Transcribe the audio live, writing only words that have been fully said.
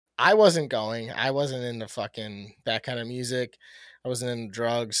I wasn't going. I wasn't into fucking that kind of music. I wasn't into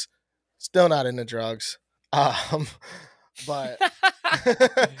drugs. Still not into drugs. But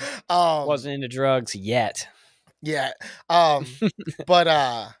Wasn't into drugs yet. yeah. But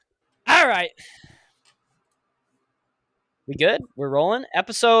all right. We good? We're rolling.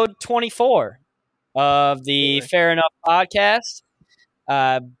 Episode 24 of the Fair Enough podcast.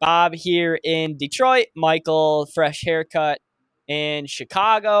 Bob here in Detroit. Michael, fresh haircut in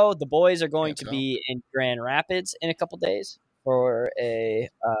Chicago. The boys are going to be in Grand Rapids in a couple days for a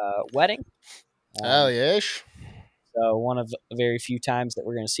wedding. Hell yes. So one of the very few times that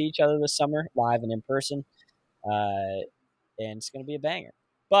we're going to see each other this summer, live and in person. And it's going to be a banger.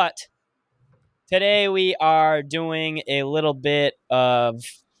 But today we are doing a little bit of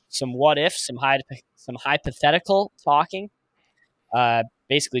some what ifs, some hypothetical talking.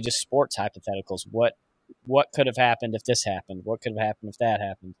 Basically just sports hypotheticals. What could have happened if this happened? What could have happened if that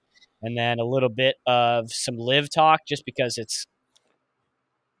happened? And then a little bit of some LIV talk, just because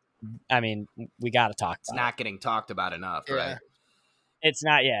we got to talk. It's not getting talked about enough, right? It's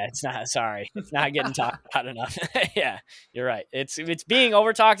not. Sorry, it's not getting talked about enough. Yeah, you're right. It's being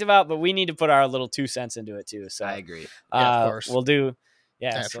over talked about, but we need to put our little 2 cents into it too. So I agree. Of course. We'll do.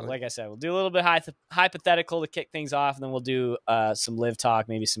 Yeah, Naturally. so like I said, we'll do a little bit hypothetical to kick things off, and then we'll do some LIV talk,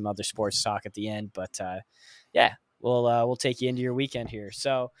 maybe some other sports talk at the end. But we'll take you into your weekend here.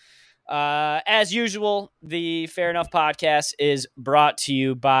 So as usual, the Fair Enough podcast is brought to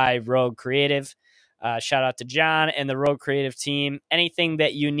you by Rogue Creative. Shout out to John and the Rogue Creative team. Anything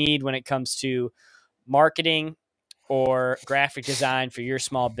that you need when it comes to marketing or graphic design for your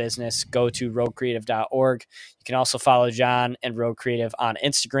small business, go to roguecreative.org. You can also follow John and Rogue Creative on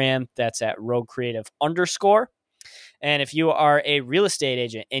Instagram. That's at roguecreative_. And if you are a real estate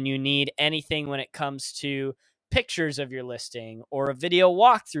agent and you need anything when it comes to pictures of your listing or a video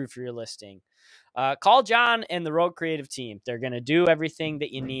walkthrough for your listing, call John and the Rogue Creative team. They're going to do everything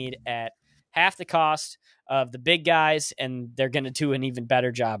that you need at half the cost of the big guys, and they're going to do an even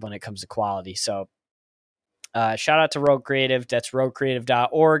better job when it comes to quality. So shout out to Rogue Creative. That's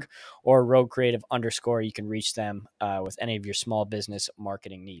roguecreative.org or roguecreative_. You can reach them with any of your small business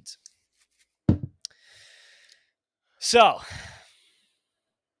marketing needs. So,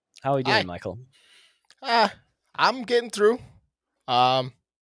 how are we doing, Michael? I'm getting through. I'm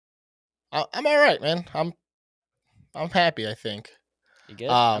all right, man. I'm happy, I think. You good?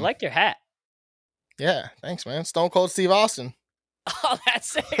 I like your hat. Yeah, thanks, man. Stone Cold Steve Austin. Oh,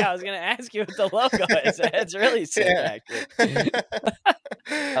 that's sick. I was going to ask you what the logo is. It's really sick, actually.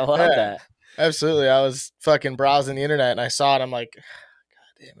 I love that. Absolutely. I was fucking browsing the internet and I saw it. I'm like, God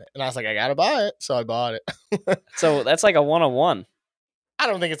damn it. And I was like, I got to buy it. So I bought it. So that's like a 101. I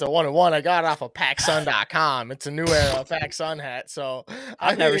don't think it's a 101. I got it off of PacSun.com. It's a new era PacSun hat. So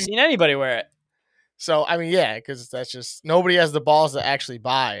I've never seen anybody wear it. So, I mean, yeah, because that's just, nobody has the balls to actually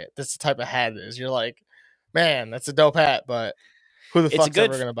buy it. That's the type of hat it is. You're like, man, that's a dope hat, but who the fuck's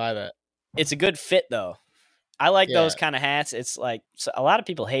ever going to buy that? It's a good fit, though. I like those kind of hats. It's like, a lot of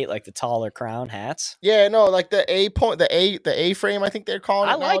people hate like the taller crown hats. Yeah, no, like the A frame, I think they're calling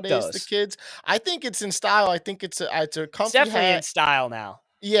it like nowadays, those. the kids. I think it's in style. I think it's a comfy it's definitely hat. In style now.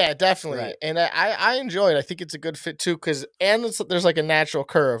 Yeah, definitely. Right. And I enjoy it. I think it's a good fit too, because there's like a natural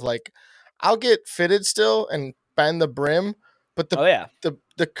curve. Like, I'll get fitted still and bend the brim, but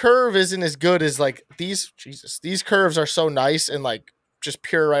the curve isn't as good as like these. Jesus, these curves are so nice and like just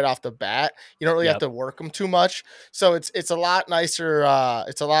pure right off the bat. You don't really have to work them too much, so it's a lot nicer.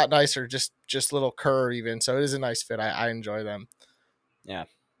 It's a lot nicer, just little curve even. So it is a nice fit. I enjoy them. Yeah,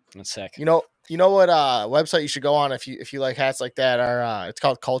 that's sick. You know what website you should go on if you like hats like that are it's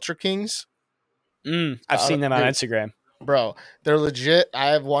called Culture Kings. I've seen them on Instagram. Bro, they're legit. I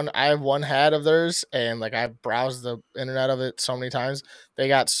have one hat of theirs, and like I've browsed the internet of it so many times. They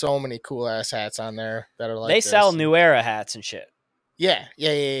got so many cool ass hats on there that are like they sell New Era hats and shit. Yeah.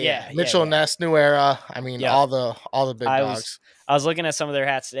 Mitchell Ness, New Era. I mean, all the big dogs. I was looking at some of their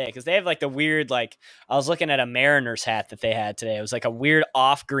hats today because they have like the weird, like I was looking at a Mariners hat that they had today. It was like a weird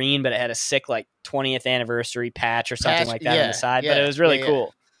off green, but it had a sick like 20th anniversary patch or something like that on the side. But it was really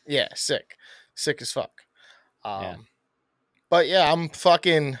cool. Yeah, sick as fuck. But yeah, I'm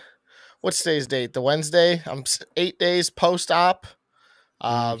fucking. What's today's date? The Wednesday. I'm 8 days post-op.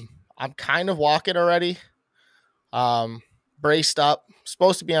 I'm kind of walking already. Braced up.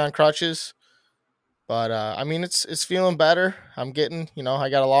 Supposed to be on crutches, but I mean it's feeling better. I'm getting, I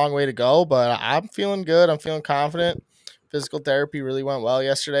got a long way to go, but I'm feeling good. I'm feeling confident. Physical therapy really went well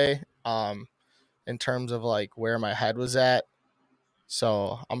yesterday. In terms of like where my head was at,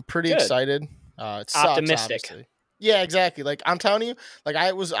 so I'm pretty excited. It's optimistic. Obviously. Yeah, exactly. Like I'm telling you, like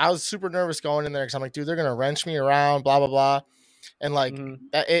I was super nervous going in there because I'm like, dude, they're gonna wrench me around, blah blah blah, and like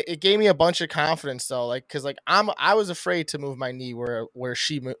it gave me a bunch of confidence though, like because like I was afraid to move my knee where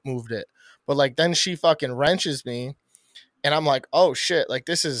she moved it, but like then she fucking wrenches me, and I'm like, oh shit, like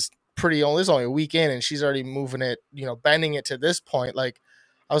this is this is only a week in, and she's already moving it, bending it to this point. Like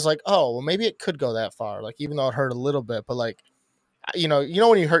I was like, oh well, maybe it could go that far, like even though it hurt a little bit, but like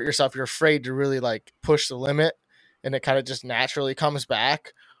when you hurt yourself, you're afraid to really like push the limit, and it kind of just naturally comes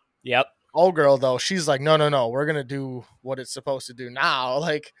back. Yep. Old girl though, she's like, no, we're gonna do what it's supposed to do now.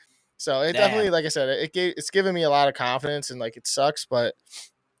 Like, so it definitely, like I said, it's given me a lot of confidence, and like it sucks, but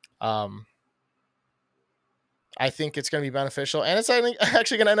I think it's gonna be beneficial, and it's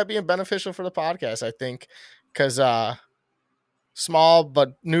actually gonna end up being beneficial for the podcast. I think because small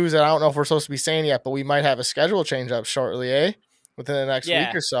but news that I don't know if we're supposed to be saying yet, but we might have a schedule change up shortly, within the next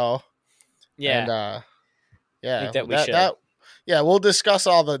week or so. Yeah. And yeah, I think that we should. Yeah, we'll discuss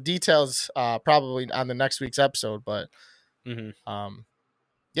all the details probably on the next week's episode, but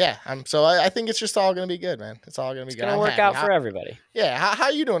yeah, I think it's just all gonna be good, man. It's all gonna be good. It's gonna work out for everybody. Yeah, how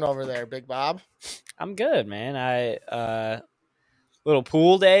you doing over there, Big Bob? I'm good, man. I little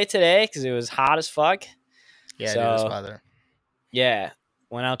pool day today because it was hot as fuck. Yeah, so, this weather. Yeah,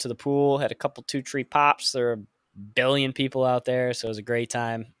 went out to the pool, had a couple 2-tree pops. There were a billion people out there, so it was a great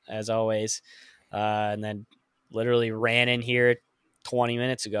time as always. And then literally ran in here 20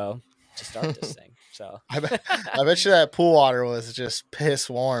 minutes ago to start this thing. So I bet you that pool water was just piss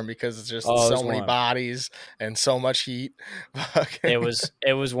warm because it's just so many bodies and so much heat. It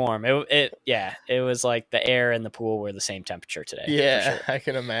was warm. It was like the air and the pool were the same temperature today. Yeah, sure. I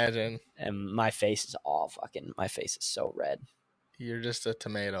can imagine. And my face is so red. You're just a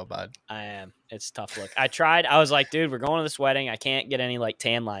tomato, bud. I am. It's a tough look. I was like, dude, we're going to this wedding. I can't get any like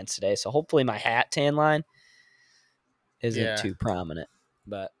tan lines today. So hopefully my hat tan line isn't too prominent.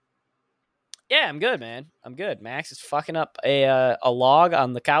 But yeah, I'm good, man. I'm good. Max is fucking up a log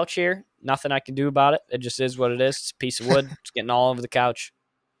on the couch here. Nothing I can do about it. It just is what it is. It's a piece of wood. It's getting all over the couch.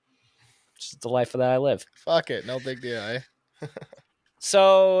 It's the life that I live. Fuck it. No big deal, eh?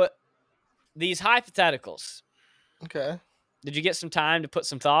 So these hypotheticals. Okay. Did you get some time to put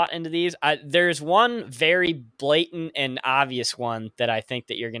some thought into these? There's one very blatant and obvious one that I think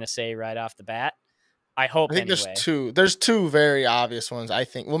that you're going to say right off the bat. I hope anyway. There's two very obvious ones, I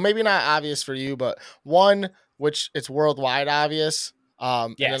think. Well, maybe not obvious for you, but one, which it's worldwide obvious.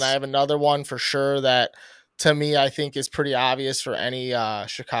 And then I have another one for sure that, to me, I think is pretty obvious for any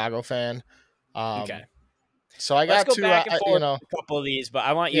Chicago fan. Okay. So Let's go back and forth a couple of these, but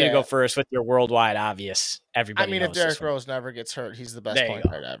I want you to go first with your worldwide obvious. Everybody knows if Derrick Rose never gets hurt, he's the best point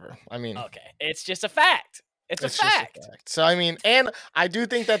guard ever. Okay. It's just a fact. It's a fact. So, and I do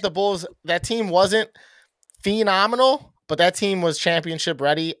think that the Bulls, that team wasn't phenomenal, but that team was championship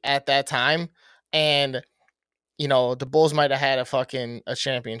ready at that time. And, the Bulls might have had a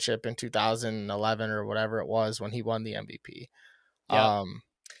championship in 2011 or whatever it was when he won the MVP. Yep.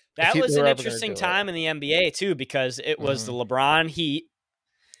 That was an interesting time in the NBA, too, because it was the LeBron Heat.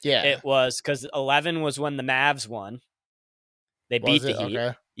 Yeah. It was because 11 was when the Mavs won. They beat the Heat.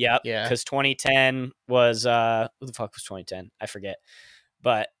 Okay. Yep. Yeah. Because 2010 was who the fuck was 2010? I forget.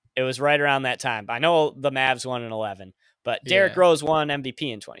 But it was right around that time. I know the Mavs won in 11, but Derrick Rose won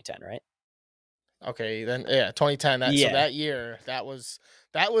MVP in 2010, right? Okay, then 2010. So that year, that was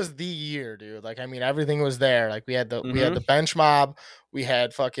the year, dude. Like, everything was there. Like we had the bench mob, we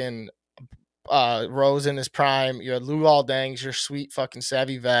had fucking Rose in his prime. You had Luol Deng's your sweet fucking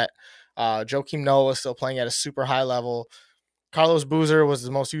savvy vet. Joakim Noah still playing at a super high level. Carlos Boozer was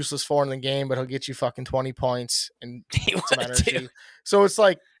the most useless forward in the game, but he'll get you fucking 20 points and some energy. So it's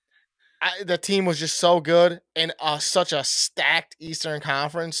like the team was just so good and such a stacked Eastern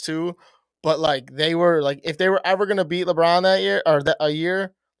Conference too. But like they were like, if they were ever going to beat LeBron that year or a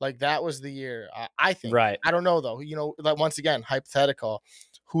year, like that was the year. I think. Right. I don't know though. Like once again, hypothetical.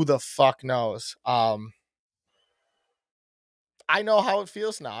 Who the fuck knows? I know how it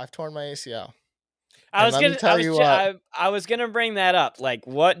feels now. I've torn my ACL. I was gonna bring that up. Like,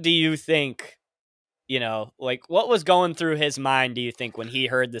 what do you think? Like what was going through his mind? Do you think when he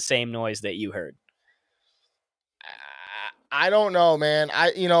heard the same noise that you heard? I don't know, man.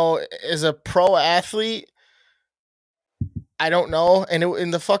 As a pro athlete, I don't know.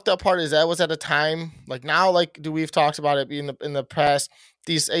 And the fucked up part is that was at a time like now, like we've talked about it in the past.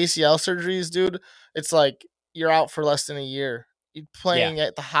 These ACL surgeries, dude. It's like you're out for less than a year. You're playing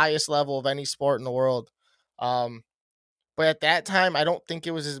at the highest level of any sport in the world. But at that time, I don't think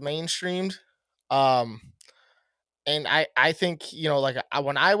it was as mainstreamed. And I think, you know, like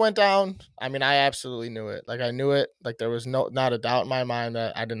when I went down, I mean, I absolutely knew it. Like I knew it. Like there was not a doubt in my mind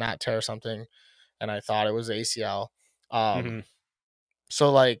that I did not tear something, and I thought it was ACL. Mm-hmm.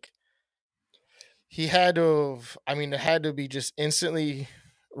 So like he had to have, I mean, it had to be just instantly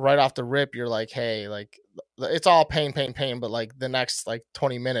right off the rip. You're like, hey, like it's all pain, pain, pain. But like the next like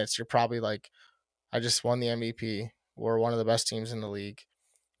 20 minutes, you're probably like, I just won the MVP. We're one of the best teams in the league.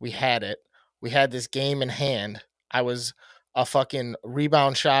 We had it. We had this game in hand. I was a fucking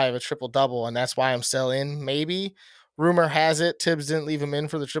rebound shy of a triple double, and that's why I'm still in. Maybe rumor has it Tibbs didn't leave him in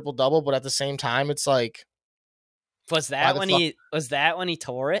for the triple double, but at the same time, it's like, was that when he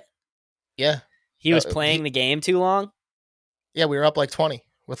tore it? Yeah, he was playing the game too long. Yeah, we were up like 20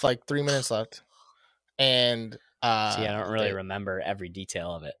 with like 3 minutes left, and see, I don't really remember every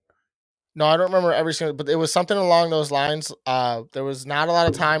detail of it. No, I don't remember every single, but it was something along those lines. There was not a lot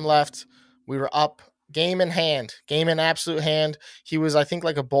of time left. We were up, game in hand, game in absolute hand. He was, I think,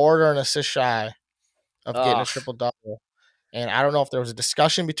 like a board or an assist shy of getting a triple double. And I don't know if there was a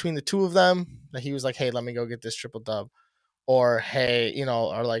discussion between the two of them that he was like, "Hey, let me go get this triple dub," or "Hey, you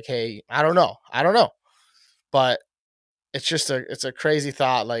know," or like, "Hey, I don't know." But it's just it's a crazy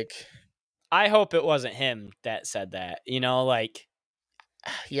thought. Like, I hope it wasn't him that said that. You know, like.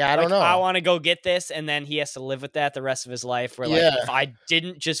 Yeah, I don't know. I want to go get this, and then he has to live with that the rest of his life. Where like,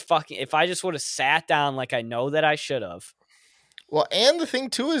 if I just would have sat down like I know that I should have. Well, and the thing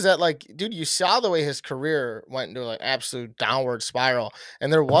too is that like, dude, you saw the way his career went into like absolute downward spiral,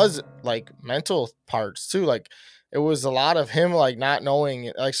 and there was like mental parts too. Like, it was a lot of him like not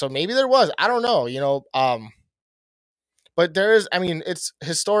knowing. Like, so maybe there was. I don't know. You know. But there is, I mean, it's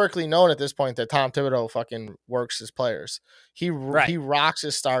historically known at this point that Tom Thibodeau fucking works his players. He rocks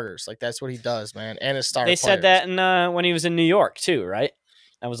his starters. Like, that's what he does, man. And his star players. They said that in, when he was in New York too, right?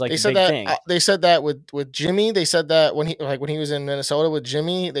 That was like a big thing. They said that with Jimmy. They said that when he was in Minnesota with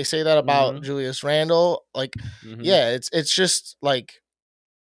Jimmy. They say that about Julius Randle. Like, yeah, it's just like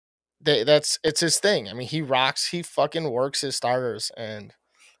it's his thing. I mean, he fucking works his starters, and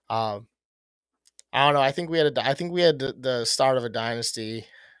I don't know. I think we had the start of a dynasty,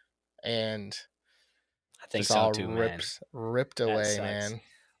 and I think so too, man. Ripped away, man.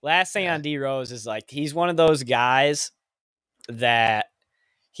 Last thing on D Rose is like he's one of those guys that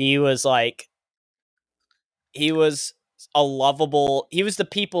he was a lovable. He was the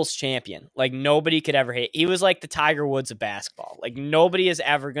people's champion. Like nobody could ever hate. He was like the Tiger Woods of basketball. Like nobody is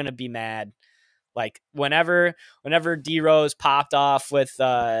ever gonna be mad. Like whenever D Rose popped off with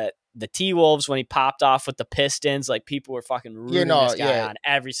the T-Wolves, when he popped off with the Pistons, like people were fucking rooting this guy on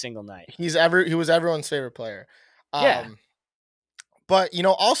every single night. He was everyone's favorite player. But, you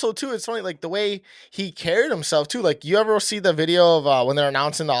know, also, too, it's funny, like, the way he carried himself, too. Like, you ever see the video of when they're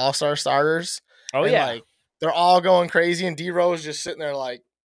announcing the All-Star starters? Oh, and, like, they're all going crazy, and D-Rose just sitting there, like,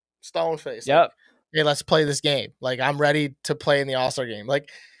 stone face. Yep. Like, hey, let's play this game. Like, I'm ready to play in the All-Star game. Like,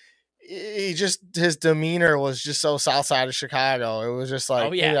 his demeanor was just so south side of Chicago. It was just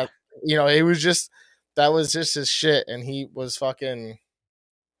like, you know, it was just, that was just his shit. And he was fucking,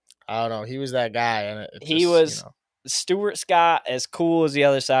 I don't know, he was that guy. And he was, you know, Stuart Scott, as cool as the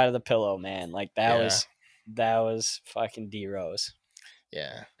other side of the pillow, man. Like that was fucking D Rose.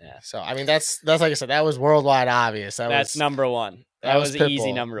 Yeah. So I mean, that's like I said, that was worldwide obvious. That's number one. That was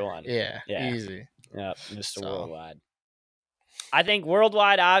easy number one. Yeah. Easy. Yeah, Mr. Worldwide. I think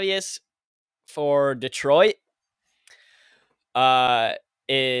worldwide obvious for Detroit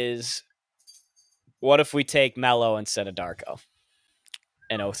is what if we take Melo instead of Darko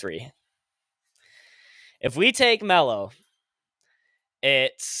in 03? If we take Melo,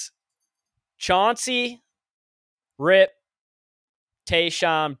 it's Chauncey, Rip,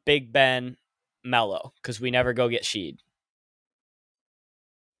 Tayshaun, Big Ben, Melo, because we never go get Sheed.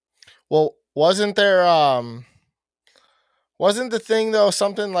 Well, wasn't the thing though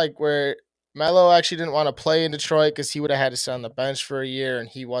something like where Melo actually didn't want to play in Detroit because he would have had to sit on the bench for a year and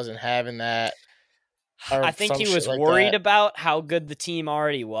he wasn't having that? I think he was worried about how good the team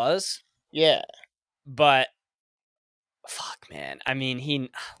already was. Yeah. But fuck, man. I mean,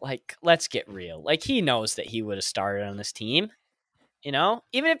 let's get real. Like, he knows that he would have started on this team. You know?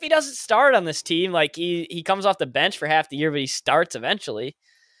 Even if he doesn't start on this team, like, he comes off the bench for half the year, but he starts eventually.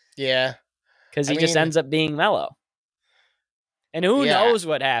 Yeah. Because he just ends up being Melo. And who knows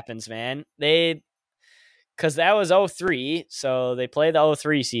what happens, man? Because that was 03, so they play the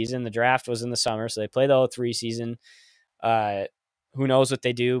 03 season. The draft was in the summer, so they play the 03 season. Who knows what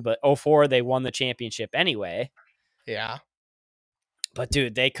they do? But 04, they won the championship anyway. Yeah. But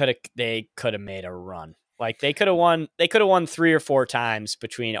dude, they could have made a run. Like they could have won 3 or 4 times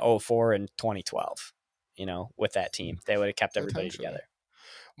between 04 and 2012. with that team. They would have kept everybody together.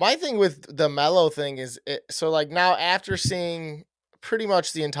 My thing with the Melo thing is, so like now after seeing pretty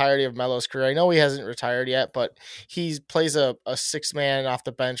much the entirety of Melo's career, I know he hasn't retired yet, but he plays a 6-man off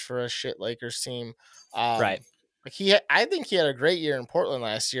the bench for a shit Lakers team. Right. Like I think he had a great year in Portland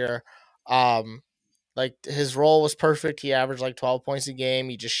last year. Like his role was perfect. He averaged like 12 points a game.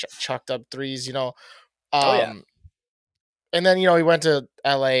 He just chucked up threes, And then, he went to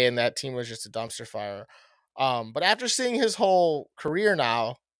LA and that team was just a dumpster fire. But after seeing his whole career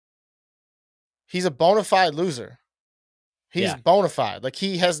now, he's a bona fide loser. He's bona fide. Like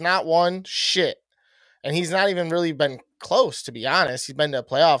he has not won shit. And he's not even really been close, to be honest. He's been to the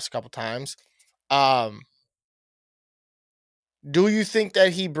playoffs a couple times. Do you think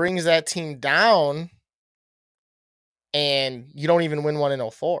that he brings that team down and you don't even win one in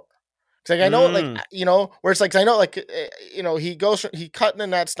 04? Because like I know, where it's like I know, like he cut the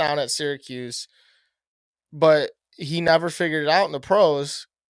nets down at Syracuse, but he never figured it out in the pros,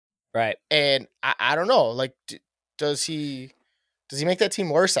 right? And I don't know, like does he make that team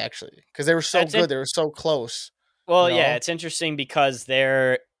worse actually? Because they were so good, they were so close. Well, yeah, it's interesting because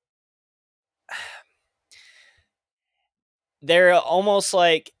they're almost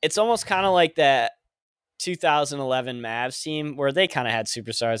like it's almost kind of like that 2011 Mavs team where they kind of had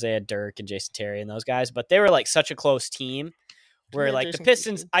superstars. They had Dirk and Jason Terry and those guys, but they were like such a close team where like Jason the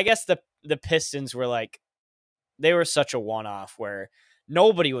Pistons, I guess the Pistons were like, they were such a one-off where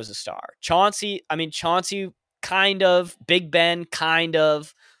nobody was a star. Chauncey kind of, Big Ben kind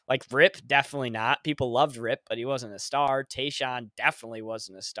of, like Rip, definitely not. People loved Rip, but he wasn't a star. Tayshaun definitely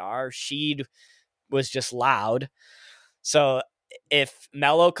wasn't a star. Sheed was just loud. So if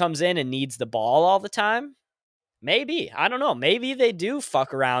Melo comes in and needs the ball all the time, maybe, I don't know, maybe they do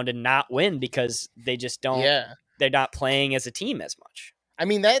fuck around and not win because they just don't, they're not playing as a team as much. I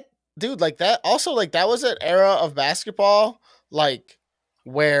mean, that dude, like that also, like that was an era of basketball, like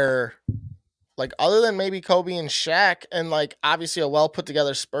where like other than maybe Kobe and Shaq and like obviously a well put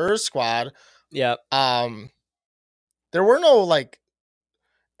together Spurs squad. Yeah. There were no like,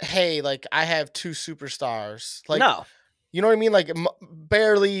 hey, like I have 2 superstars. Like, no. You know what I mean? Like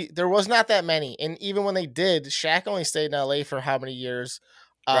barely, there was not that many. And even when they did, Shaq only stayed in LA for how many years?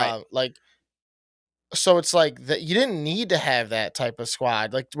 Right. Like, so it's like that you didn't need to have that type of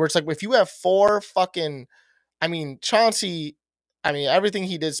squad. Like where it's like, if you have 4 fucking, I mean, Chauncey, I mean, everything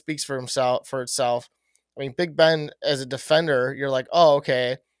he did speaks for itself. I mean, Big Ben as a defender, you're like, oh,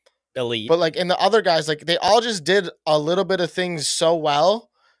 okay. Elite. But like in the other guys, like they all just did a little bit of things so well.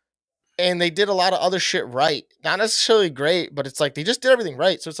 And they did a lot of other shit right. Not necessarily great, but it's like they just did everything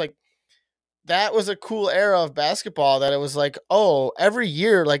right. So it's like that was a cool era of basketball that it was like, oh, every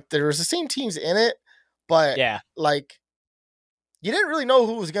year, like there was the same teams in it, but like you didn't really know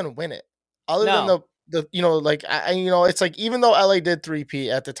who was going to win it other than the like, it's like even though LA did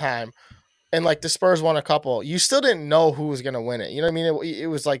 3-peat at the time and like the Spurs won a couple, you still didn't know who was going to win it. You know what I mean? It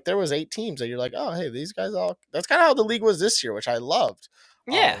was like there was 8 teams that you're like, oh, hey, these guys all. That's kind of how the league was this year, which I loved.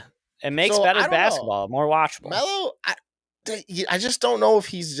 Yeah. It makes better basketball, more watchable. Melo, I just don't know if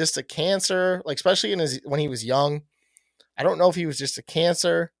he's just a cancer, like especially when he was young. I don't know if he was just a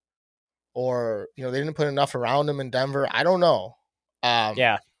cancer or, they didn't put enough around him in Denver. I don't know.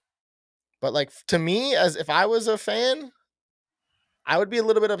 But like to me, as if I was a fan, I would be a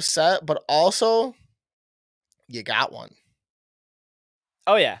little bit upset, but also you got one.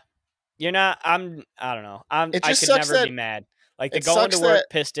 Oh yeah. You're not, I don't know. I could never be mad. Like the going to work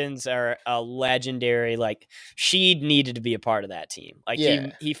Pistons are a legendary, like Sheed needed to be a part of that team. Like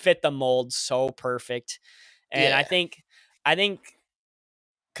he fit the mold so perfect. And I think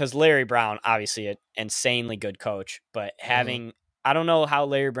because Larry Brown, obviously an insanely good coach, but I don't know how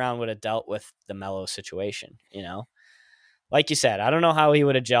Larry Brown would have dealt with the Melo situation, Like you said, I don't know how he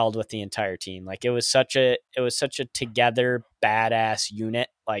would have gelled with the entire team. Like it was such a together badass unit.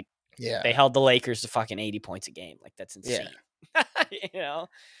 Like they held the Lakers to fucking 80 points a game. Like that's insane. I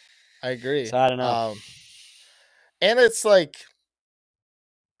agree. So I don't know. And it's like,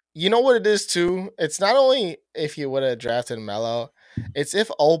 you know what it is too? It's not only if you would have drafted Melo, it's if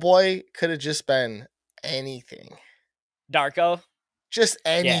old boy could have just been anything. Darko? Just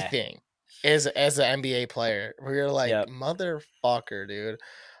anything as an NBA player. Where you're like, motherfucker, dude.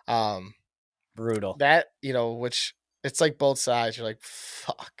 Brutal. That, which it's like both sides. You're like,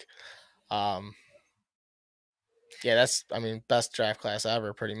 fuck. Yeah, that's, best draft class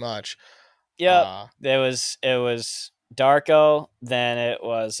ever, pretty much. Yeah, it was Darko, then it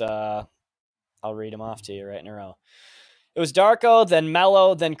was, I'll read them off to you right in a row. It was Darko, then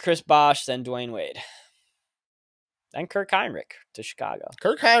Melo, then Chris Bosh, then Dwayne Wade. Then Kirk Heinrich to Chicago.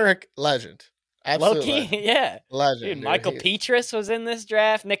 Kirk Heinrich, legend. Absolute Low-key, legend. yeah. Legend. Dude, Michael Petras was in this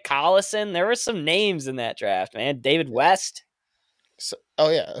draft. Nick Collison. There were some names in that draft, man. David West. So,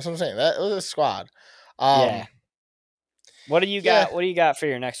 yeah, that's what I'm saying. That was a squad. Yeah. What do you got? What do you got for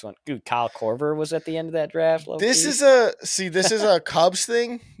your next one? Dude, Kyle Korver was at the end of that draft. This is a Cubs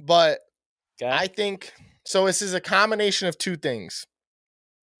thing, but I think so. This is a combination of two things.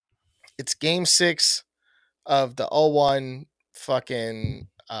 It's Game 6 of the 0-1 fucking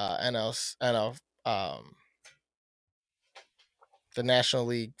NL the National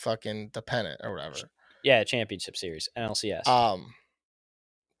League fucking the pennant or whatever. Yeah, championship series, NLCS.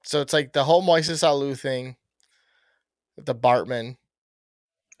 So it's like the whole Moises Alou thing, the Bartman.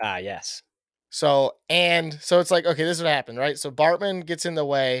 Yes. So it's like, okay, this is what happened, right? So Bartman gets in the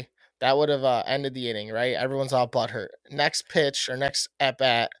way. That would have ended the inning, right? Everyone's all butthurt. Next pitch or next at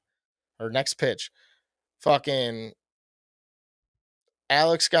bat or next pitch, fucking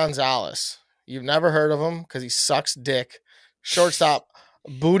Alex Gonzalez. You've never heard of him because he sucks dick. Shortstop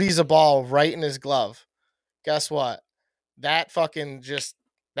booties a ball right in his glove. Guess what? That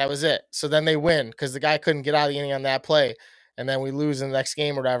was it. So then they win because the guy couldn't get out of the inning on that play. And then we lose in the next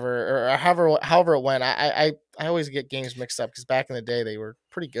game or whatever, or however it went. I always get games mixed up because back in the day they were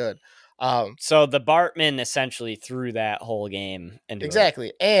pretty good. So the Bartman essentially threw that whole game into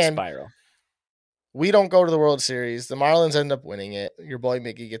exactly a spiral. We don't go to the World Series. The Marlins end up winning it. Your boy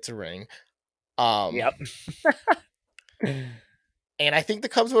Mickey gets a ring. Yep. And I think the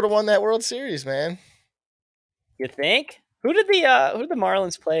Cubs would have won that World Series, man. You think? Who did the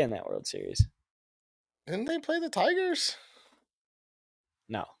Marlins play in that World Series? Didn't they play the Tigers?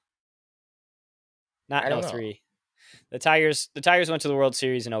 No. Not in 03. The Tigers went to the World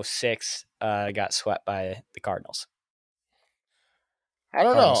Series in 06, got swept by the Cardinals. I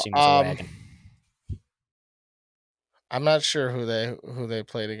don't know. I'm not sure who they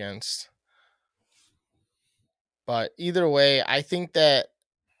played against. But either way, I think that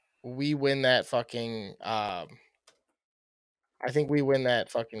we win that fucking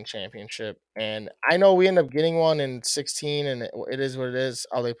championship. And I know we end up getting one in 16 and it is what it is.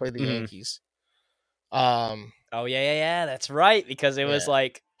 Oh, they played the Yankees. Oh yeah, that's right, because it was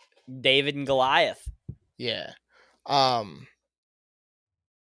like David and Goliath. Yeah. I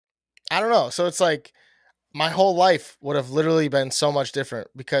don't know. So it's like my whole life would have literally been so much different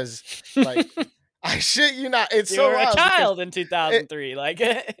because like I shit you not. It's you were a child in 2003.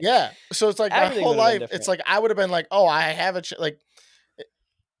 Yeah. So it's like my whole life. It's like I would have been like, oh, I have a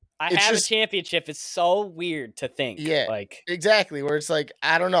I have a championship. It's so weird to think. Yeah, exactly. Where it's like,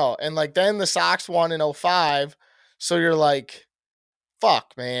 I don't know. And like then the Sox won in 05. So you're like,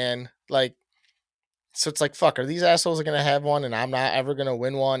 fuck, man. Like, so it's like, fuck, are these assholes going to have one and I'm not ever going to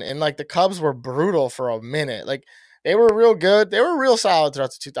win one? And like the Cubs were brutal for a minute. Like they were real good. They were real solid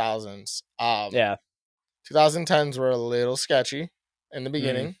throughout the 2000s. 2010s were a little sketchy in the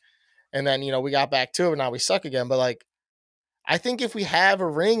beginning. And then, we got back to it and now we suck again. But like, I think if we have a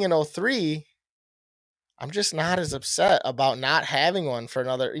ring in 03, I'm just not as upset about not having one for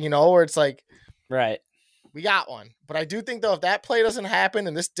another, where it's like, right, we got one. But I do think, though, if that play doesn't happen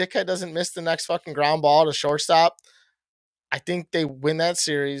and this dickhead doesn't miss the next fucking ground ball to shortstop, I think they win that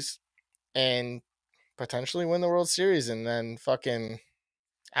series and potentially win the World Series. And then fucking,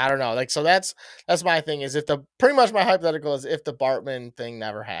 I don't know. Like, so that's my thing is pretty much my hypothetical is if the Bartman thing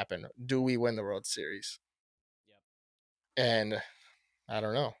never happened, do we win the World Series? Yep. And I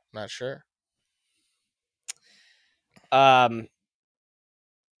don't know. Not sure. My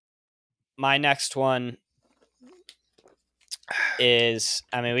next one is,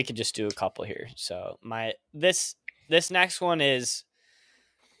 I mean, we could just do a couple here. So this next one is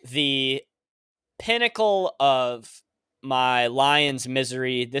the pinnacle of my Lions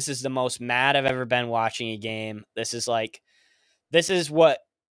misery. This is the most mad I've ever been watching a game. This is what,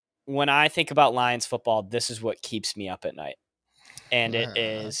 when I think about Lions football, this is what keeps me up at night. And it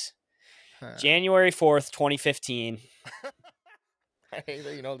is January 4th, 2015. I hate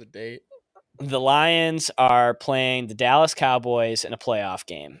that you know the date. The Lions are playing the Dallas Cowboys in a playoff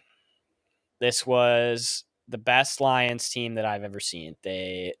game. This was the best Lions team that I've ever seen.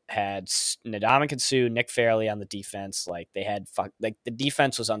 They had Ndamukong Suh, Nick Fairley on the defense. Like they had the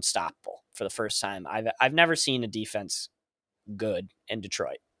defense was unstoppable for the first time. I've never seen a defense good in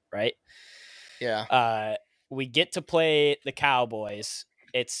Detroit, right? Yeah. We get to play the Cowboys.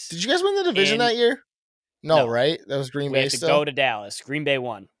 Did you guys win the division that year? No, right? That was Green Bay. We had to go to Dallas. Green Bay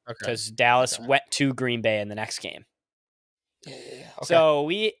won because Dallas went to Green Bay in the next game. Yeah. Okay. So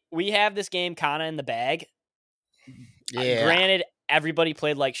we have this game kind of in the bag. Yeah. Granted, everybody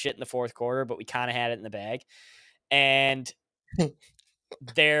played like shit in the fourth quarter, but we kind of had it in the bag. And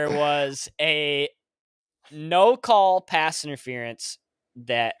there was a no call pass interference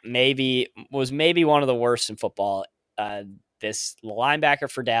that was maybe one of the worst in football. This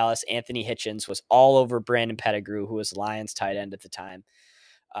linebacker for Dallas, Anthony Hitchens, was all over Brandon Pettigrew, who was Lions tight end at the time.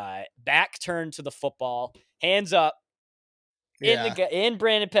 Back turned to the football, hands up in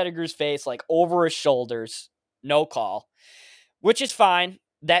Brandon Pettigrew's face, like over his shoulders. No call, which is fine.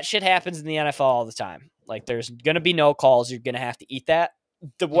 That shit happens in the NFL all the time. Like, there's going to be no calls. You're going to have to eat that.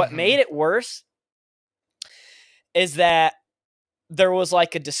 What made it worse is that there was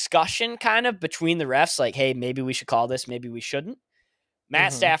like a discussion kind of between the refs, like, hey, maybe we should call this, maybe we shouldn't.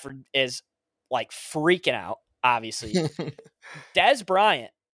 Matt Stafford is like freaking out, obviously. Dez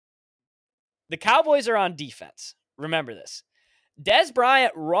Bryant, the Cowboys are on defense. Remember this. Dez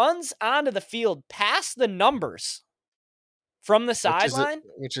Bryant runs onto the field past the numbers from the sideline,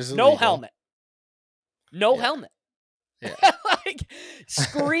 which is no illegal. helmet. No helmet. Yeah. Like,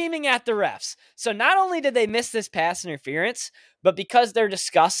 screaming at the refs. So not only did they miss this pass interference, but because they're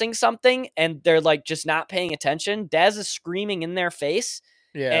discussing something and they're like just not paying attention, Dez is screaming in their face.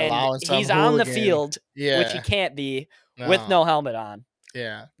 Yeah, and he's on the field, which he can't be with no helmet on.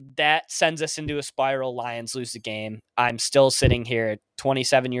 Yeah. That sends us into a spiral. Lions lose the game. I'm still sitting here at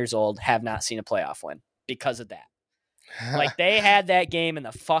 27 years old, have not seen a playoff win because of that. Like, they had that game in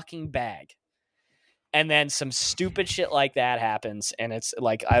the fucking bag. And then some stupid shit like that happens. And it's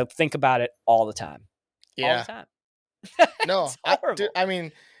like, I think about it all the time. Yeah. All the time. No, I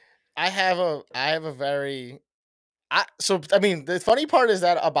mean, I have a very, the funny part is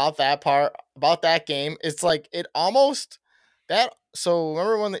that about that game, it's like, it almost, so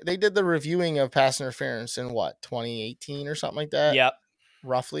remember when they did the reviewing of pass interference in 2018 or something like that? Yep.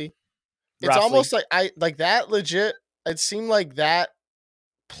 Roughly. It's almost like that legit, it seemed like that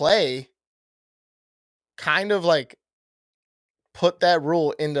play kind of like put that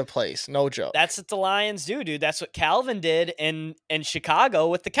rule into place. No joke. That's what the Lions do, dude. That's what Calvin did in Chicago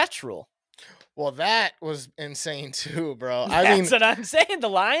with the catch rule. Well, that was insane too, bro. That's what I'm saying. The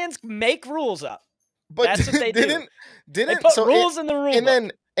Lions make rules up. But that's what they do. They put rules in the rule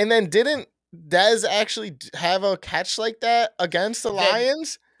book. And then didn't Dez actually have a catch like that against the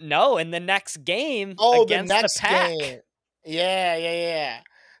Lions? No, in the next game against the Pack. Game. Yeah.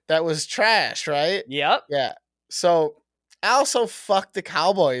 That was trash, right? Yep. Yeah. So I also fuck the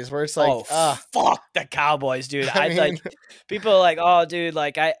Cowboys, where it's like, fuck the Cowboys, dude. I mean, like, people are like, oh, dude,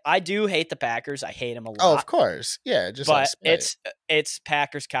 like I do hate the Packers. I hate them a lot. Oh, of course, yeah. But it's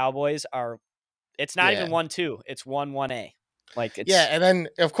Packers Cowboys are. It's not even 1-2. It's 1-1A. Like, it's, and then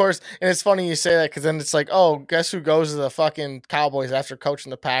of course, and it's funny you say that because then it's like, oh, guess who goes to the fucking Cowboys after coaching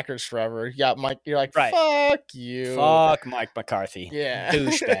the Packers forever? You got Mike. You're like, fuck you, fuck Mike McCarthy,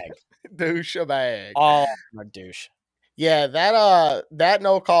 douchebag, douchebag, all a douche. Yeah, that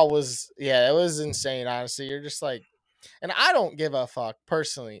no call was it was insane. Honestly, you're just like, and I don't give a fuck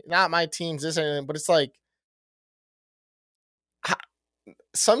personally. Not my team's this or anything, but it's like,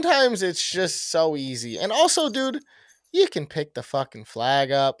 sometimes it's just so easy. And also, dude, you can pick the fucking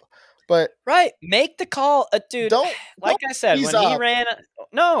flag up, but make the call, dude. I said, when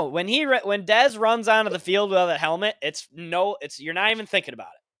Dez runs onto the field without a helmet, you're not even thinking about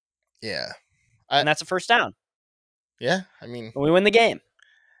it. Yeah, and that's a first down. Yeah, I mean, we win the game.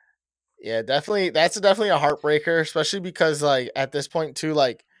 Yeah, definitely. That's definitely a heartbreaker, especially because, like, at this point too,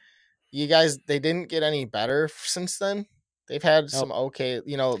 like, you guys, they didn't get any better since then. They've had some okay,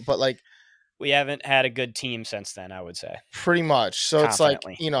 but like, we haven't had a good team since then, I would say. Pretty much. So it's like,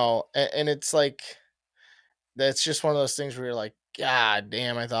 and it's like, that's just one of those things where you're like, God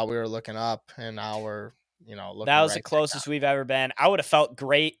damn, I thought we were looking up, and now we're, looking. That was the closest we've ever been. I would have felt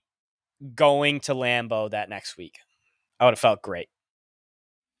great going to Lambeau that next week. I would have felt great.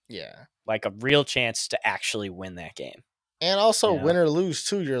 Yeah. Like a real chance to actually win that game. And also win or lose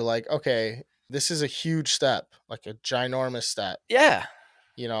too. You're like, okay, this is a huge step, like a ginormous step. Yeah.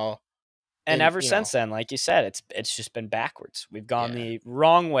 And ever since then, like you said, it's just been backwards. We've gone the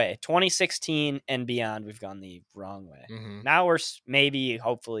wrong way. 2016 and beyond, we've gone the wrong way. Mm-hmm. Now we're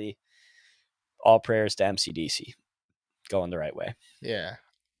hopefully, all prayers to MCDC, going the right way. Yeah.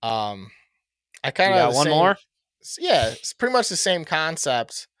 I kind of got one more. Yeah, it's pretty much the same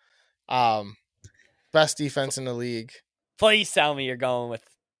concept. Best defense in the league. Please tell me you're going with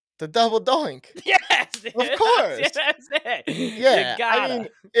the double doink. Yes, of course. Yes, yeah, I mean,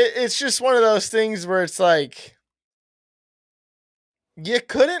 it's just one of those things where it's like, you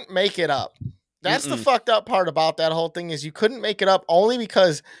couldn't make it up. That's the fucked up part about that whole thing, is you couldn't make it up only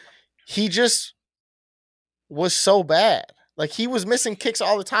because he just was so bad. Like, he was missing kicks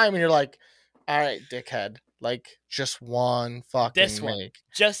all the time, and you're like, all right, dickhead. like just one fucking this one. make.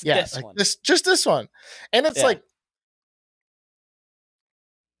 Just this one. Just this one. And it's like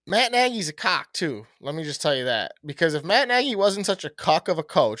Matt Nagy's a cock too. Let me just tell you that. Because if Matt Nagy wasn't such a cuck of a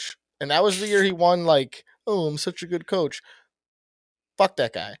coach, and that was the year he won, like, oh, I'm such a good coach. Fuck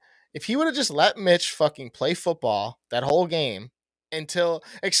that guy. If he would have just let Mitch fucking play football that whole game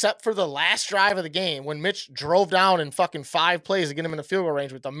except for the last drive of the game when Mitch drove down in fucking 5 plays to get him in the field goal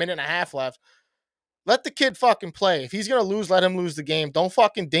range with a minute and a half left, let the kid fucking play. If he's going to lose, let him lose the game. Don't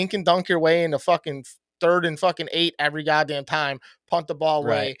fucking dink and dunk your way into fucking 3rd and fucking 8 every goddamn time, punt the ball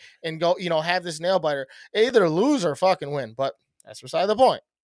away and go, have this nail biter. Either lose or fucking win, but that's beside the point.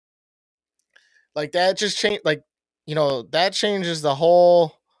 Like that just changed, like, that changes the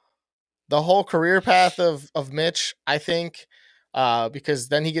whole career path of Mitch, I think, because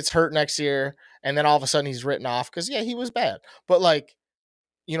then he gets hurt next year and then all of a sudden he's written off because, he was bad. But like,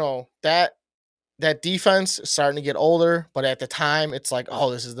 that defense is starting to get older, but at the time it's like,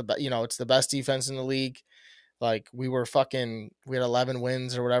 oh, this is it's the best defense in the league. Like we had 11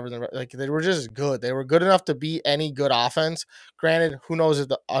 wins or whatever. Like they were just good. They were good enough to beat any good offense. Granted, who knows if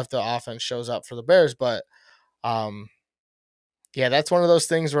the offense shows up for the Bears, but that's one of those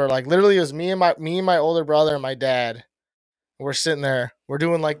things where like literally it was me and my older brother and my dad. We're sitting there. We're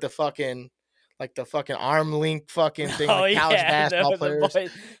doing like the fucking arm link fucking thing, like college basketball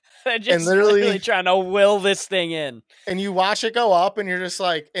players. They're just literally trying to will this thing in. And you watch it go up and you're just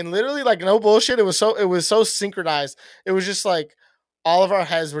like, and literally like no bullshit. It was so synchronized. It was just like all of our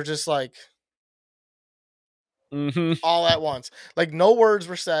heads were just like all at once. Like no words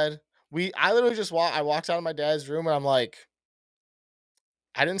were said. I literally just I walked out of my dad's room and I'm like,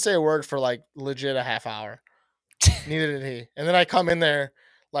 I didn't say a word for like legit a half hour. Neither did he. And then I come in there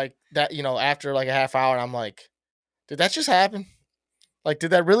like that, after like a half hour and I'm like, did that just happen? Like,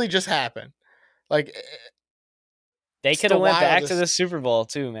 did that really just happen? Like, they could have went back to the Super Bowl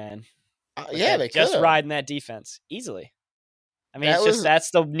too, man. They could just riding that defense easily. I mean,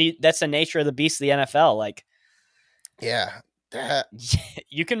 that's the nature of the beast of the NFL. Like,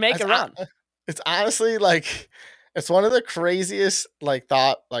 you can make a run. It's honestly like it's one of the craziest like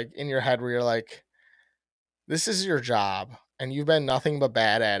thought like in your head where you're like, this is your job and you've been nothing but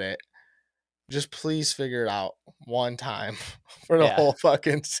bad at it. Just please figure it out one time for the whole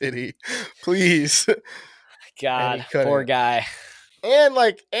fucking city. Please. God, poor guy. And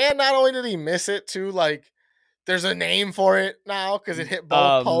not only did he miss it too, like there's a name for it now because it hit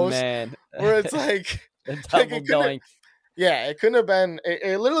both posts. Man. Where it's like, it couldn't have been.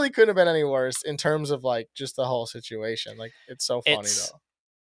 It literally couldn't have been any worse in terms of like just the whole situation. Like it's so funny though.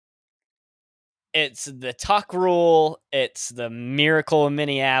 It's the tuck rule. It's the miracle in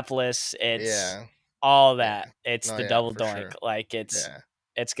Minneapolis. It's all that. It's the double doink. Sure. Like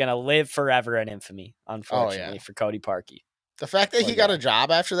it's gonna live forever in infamy. Unfortunately for Cody Parkey. The fact that he got a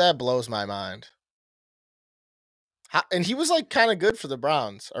job after that blows my mind. And he was like kind of good for the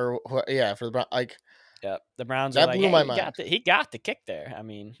Browns, for the Browns. Like, the Browns. That blew my mind. He got the kick there. I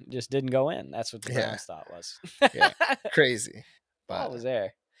mean, just didn't go in. That's what the Browns thought was. Crazy. But what was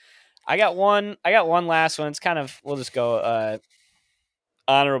there? I got one last one. It's kind of, we'll just go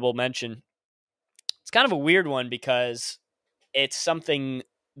honorable mention. It's kind of a weird one because it's something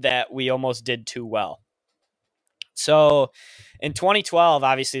that we almost did too well. So in 2012,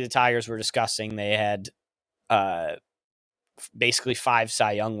 obviously the Tigers were disgusting. They had basically 5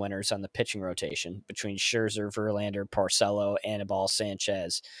 Cy Young winners on the pitching rotation between Scherzer, Verlander, Porcello, Anibal,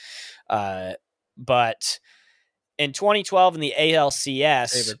 Sanchez. But in 2012 in the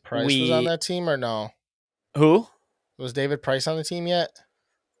ALCS, David Price was on that team or no? Who? Was David Price on the team yet?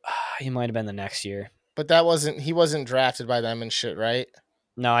 He might have been the next year. But he wasn't drafted by them and shit, right?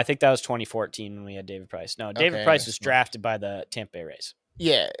 No, I think that was 2014 when we had David Price. No, David Price was drafted by the Tampa Bay Rays.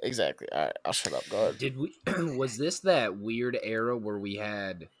 Yeah, exactly. All right, I'll shut up. Go ahead. Did we? Was this that weird era where we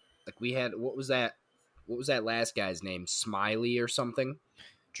had what was that? What was that last guy's name? Smiley or something?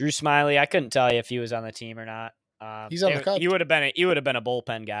 Drew Smiley. I couldn't tell you if he was on the team or not. He's on the Cubs. He would have been a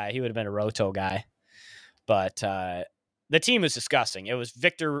bullpen guy. He would have been a roto guy. But the team was disgusting. It was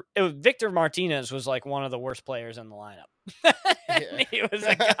Victor Martinez was like one of the worst players in the lineup. He was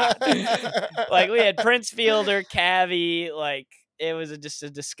a god. Like we had Prince Fielder, Cavi. Like it was just a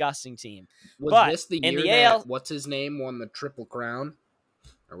disgusting team. Was this the year that what's his name won the Triple Crown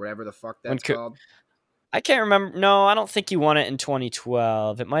or whatever the fuck that's called? I can't remember. No, I don't think he won it in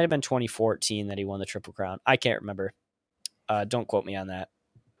 2012. It might have been 2014 that he won the Triple Crown. I can't remember. Don't quote me on that.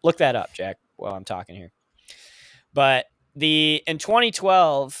 Look that up, Jack, while I'm talking here. But in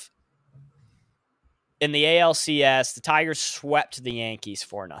 2012, in the ALCS, the Tigers swept the Yankees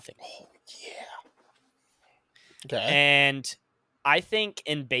 4-0. Oh, yeah. Okay. And I think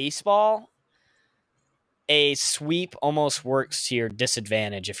in baseball, a sweep almost works to your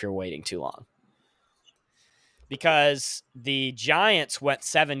disadvantage if you're waiting too long. Because the Giants went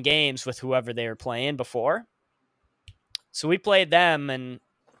 7 games with whoever they were playing before. So we played them, and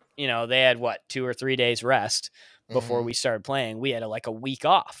they had 2 or 3 days rest before we started playing. We had a week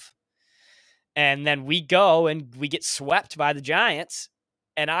off. And then we go and we get swept by the Giants.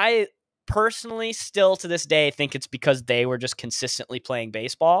 And I personally still to this day think it's because they were just consistently playing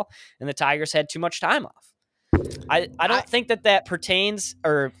baseball and the Tigers had too much time off. I don't think that pertains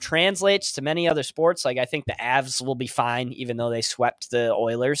or translates to many other sports. I think the Avs will be fine even though they swept the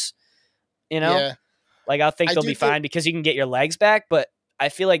Oilers. Yeah. I think they'll be fine because you can get your legs back, but I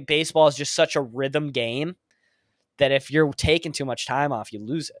feel like baseball is just such a rhythm game that if you're taking too much time off, you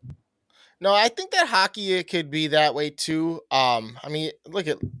lose it. No, I think that hockey it could be that way too. I mean, look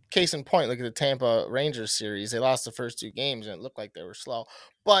at case in point. Look at the Tampa Rangers series. They lost the first 2 games and it looked like they were slow.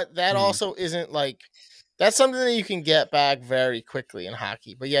 But that also isn't that's something that you can get back very quickly in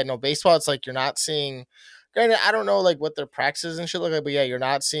hockey. But yeah, no, baseball. It's you're not seeing. Granted, I don't know what their practices and shit look like, but yeah, you're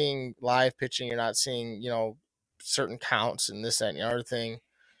not seeing live pitching. You're not seeing certain counts and this, that, and the other thing.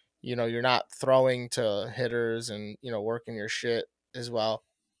 You're not throwing to hitters and working your shit as well.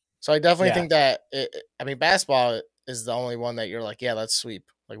 So I definitely think that basketball is the only one that you're yeah, let's sweep.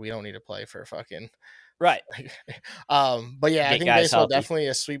 We don't need to play for fucking right. But yeah, I think baseball healthy. Definitely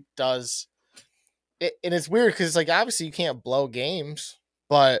a sweep does. And it's weird because it's obviously you can't blow games,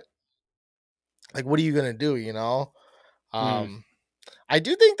 but what are you gonna do? I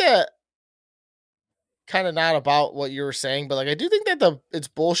do think that kind of not about what you were saying, but I do think that it's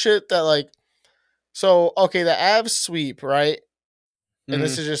bullshit that so okay, the Avs sweep, right? And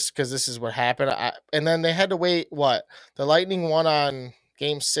this is just because this is what happened. And then they had to wait, the Lightning won on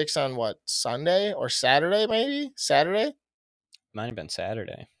game 6 on Sunday or Saturday, maybe? Saturday? Might have been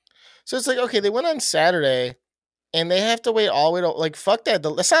Saturday. So it's okay, they went on Saturday and they have to wait all the way to, fuck that.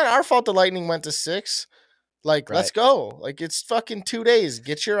 It's not our fault the Lightning went to 6. Right. Let's go. It's fucking 2 days.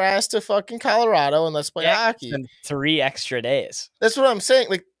 Get your ass to fucking Colorado and let's play hockey. 3 extra days. That's what I'm saying.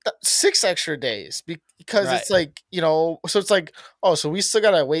 6 extra days because it's so it's oh, so we still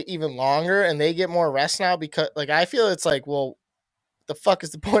gotta wait even longer and they get more rest now because I feel it's well, the fuck is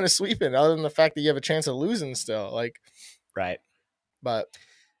the point of sweeping other than the fact that you have a chance of losing still right. But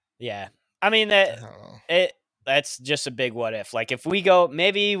yeah, I mean that's just a big what if. If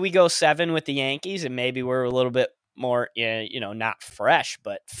maybe we go 7 with the Yankees and maybe we're a little bit more not fresh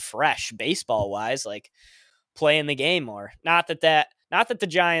but fresh baseball wise playing the game more. Not that the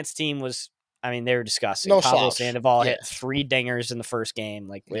Giants team was, they were disgusting. No Pablo slouch. Sandoval hit 3 dingers in the first game.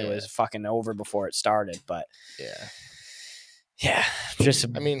 It was fucking over before it started. But yeah, just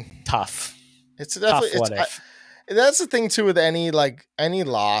tough. It's definitely what if. That's the thing too with any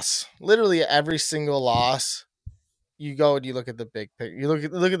loss. Literally every single loss, you go and you look at the big picture. You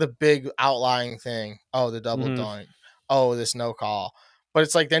look at the big outlying thing. Oh, the double doink. Oh, this no call. But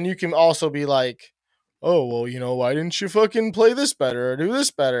it's then you can also be oh, well, why didn't you fucking play this better or do this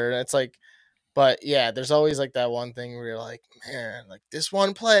better? And it's but yeah, there's always that one thing where you're man, this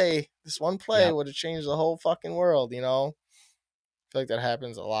one play would have changed the whole fucking world, I feel that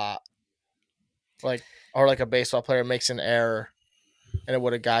happens a lot. Or a baseball player makes an error and it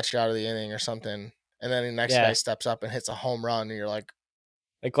would have got you out of the inning or something. And then the next guy steps up and hits a home run and you're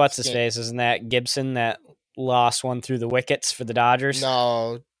what's his face? Isn't that Gibson that lost one through the wickets for the Dodgers?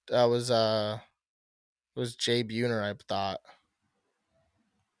 No, that was it was Jay Buhner, I thought.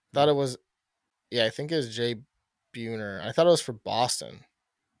 It was, I think it was Jay Buhner. I thought it was for Boston.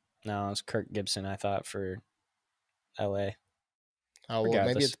 No, it was Kirk Gibson, I thought, for LA. Oh, well,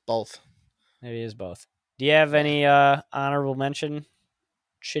 maybe it's both. Maybe it is both. Do you have any honorable mention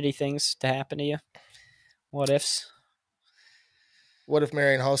shitty things to happen to you? What ifs? What if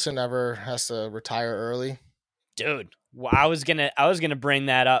Marian Hossa never has to retire early? Dude, I was gonna bring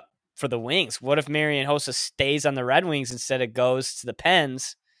that up for the Wings. What if Marian Hossa stays on the Red Wings instead of goes to the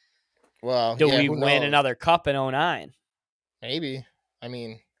Pens? Well, do we win another cup in 2009? Maybe. I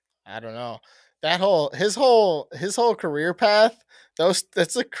don't know. His whole career path, that's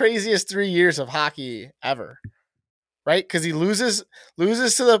the craziest 3 years of hockey ever. Right? Because he loses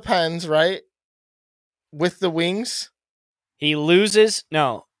to the Pens, right? With the Wings. He loses.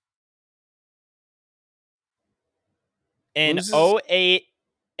 No. In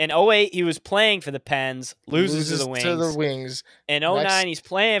 2008, he was playing for the Pens, loses to the Wings. In 2009, he's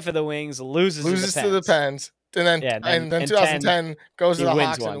playing for the Wings, loses to the Pens. And then 2010 goes to the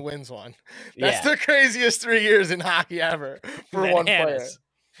Hawks and wins one. That's the craziest 3 years in hockey ever for one player.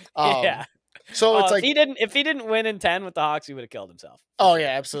 So it's like if he didn't win in 10 with the Hawks, he would have killed himself. Oh yeah,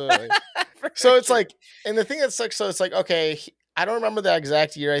 absolutely. So it's like, and the thing that sucks, so it's like, okay, I don't remember the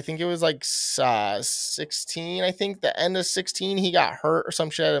exact year. I think it was like 16. I think the end of 16, he got hurt or some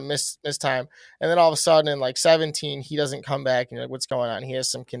shit and missed time. And then all of a sudden in like 17, he doesn't come back and you're like, what's going on? He has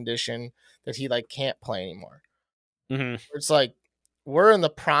some condition that he like can't play anymore. Mm-hmm. It's like, we're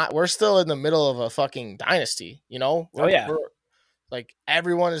still in the middle of a fucking dynasty, you know? We're, like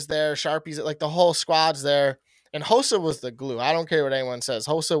everyone is there. Sharpie's like the whole squad's there. And Hossa was the glue. I don't care what anyone says.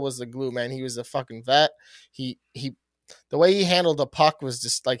 Hossa was the glue, man. He was the fucking vet. He the way he handled the puck was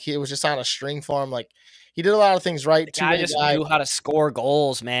just like he was just on a string for him. Like he did a lot of things right. The guy just knew how to score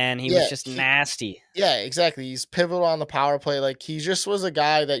goals, man. He was just nasty. Yeah, exactly. He's pivotal on the power play. Like he just was a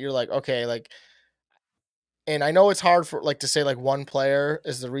guy that you're like, okay, like, and I know it's hard for like to say like one player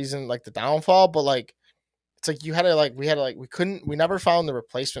is the reason like the downfall, but like it's like we never found the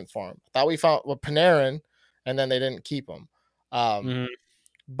replacement for him. I thought we found Panarin, and then they didn't keep him.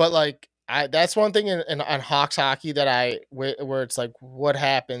 But like that's one thing on Hawks hockey that where it's like, what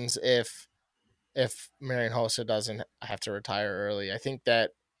happens if Marian Hossa doesn't have to retire early? I think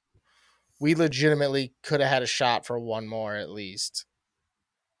that we legitimately could have had a shot for one more at least.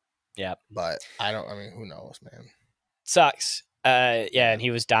 Yeah, but who knows, man? Sucks. And he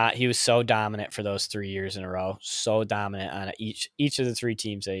was so dominant for those 3 years in a row. So dominant on each of the 3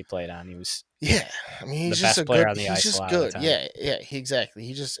 teams that he played on. He was he's just a player on the ice. He's just good. Exactly.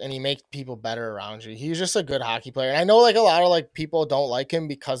 He makes people better around you. He's just a good hockey player. And I know like a lot of like people don't like him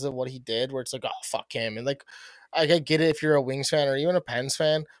because of what he did, where it's like, oh fuck him. And like I get it if you're a Wings fan or even a Pens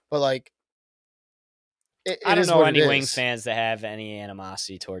fan, but like I don't know any Wings fans that have any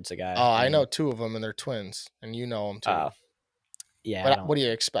animosity towards the guy. Oh, I know 2 of them, and they're twins, and you know them too. Yeah, but what do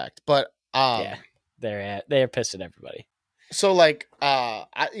you expect? But they're pissed at everybody. So like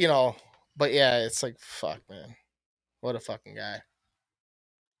but yeah, it's like fuck, man, what a fucking guy.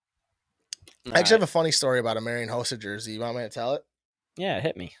 I actually have a funny story about a Marian Hossa jersey. You want me to tell it? Yeah,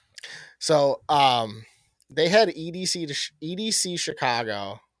 hit me. So they had EDC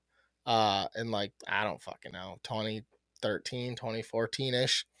Chicago in like I don't fucking know 2013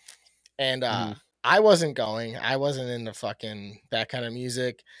 2014ish, and I wasn't going. I wasn't into fucking that kind of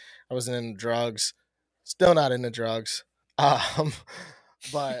music. I wasn't into drugs. Still not into drugs.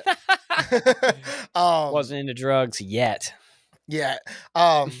 But wasn't into drugs yet. Yeah.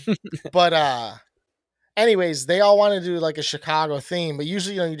 But anyways, they all want to do like a Chicago theme, but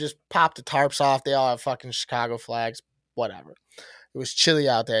usually you just pop the tarps off. They all have fucking Chicago flags. Whatever. It was chilly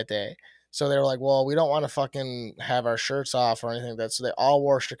out that day. So they were like, well, we don't want to fucking have our shirts off or anything like that. So they all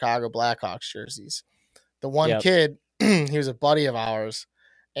wore Chicago Blackhawks jerseys. The one kid, he was a buddy of ours,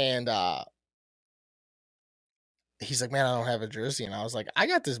 and he's like, man, I don't have a jersey. And I was like, I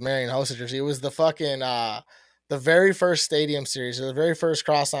got this Marian Hossa jersey. It was the fucking the very first Stadium Series, or the very first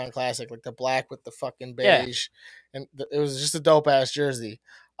Crosstown Classic, like the black with the fucking beige. And it was just a dope-ass jersey.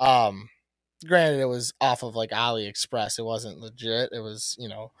 Granted, it was off of like AliExpress. It wasn't legit. It was,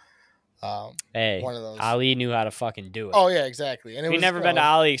 one of those. Ali knew how to fucking do it. Oh yeah, exactly. And if you've never been to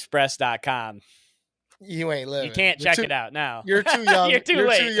AliExpress.com, you ain't living. You can't check it out now. You're too young. You're too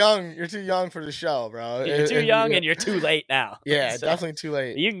late. Too young. You're too young for the show, bro. You're too young and you're too late now. Yeah, so, definitely too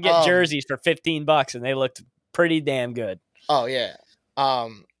late. You can get jerseys for $15 and they looked pretty damn good. Oh yeah.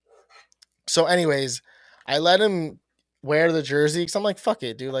 So anyways, I let him wear the jersey because I'm like, fuck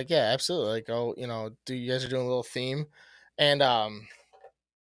it, dude. Like, yeah, absolutely. Like, oh, you guys are doing a little theme. And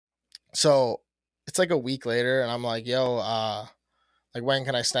so it's like a week later and I'm like, yo, like when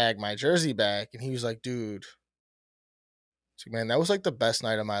can I snag my jersey back? And he was like, dude, like, man, that was like the best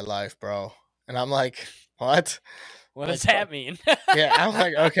night of my life, bro. And I'm like, what? What does that mean? Yeah, I'm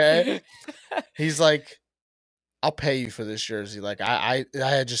like, okay. He's like, I'll pay you for this jersey. Like I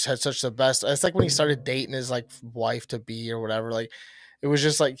had just had such the best. It's like when he started dating his like wife to be or whatever. Like it was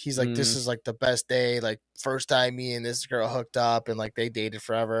just like he's like, this is like the best day. Like first time me and this girl hooked up and like they dated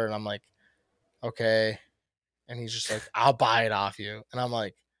forever. And I'm like, okay. And he's just like, I'll buy it off you. And I'm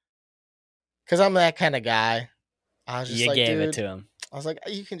like, because I'm that kind of guy. I was just gave it to him. I was like,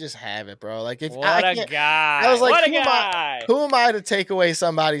 you can just have it, bro. Like if what a guy. I was like, what a guy. Who am I to take away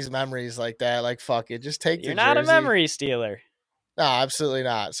somebody's memories like that? Like, fuck it. Just take You're not a memory stealer. No, absolutely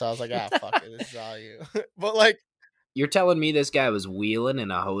not. So I was like, fuck it. This is all you. But like, you're telling me this guy was wheeling in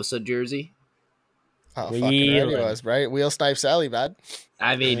a Hossa jersey? Oh, fucking right he was, right? Wheel Snipe Sally, bud.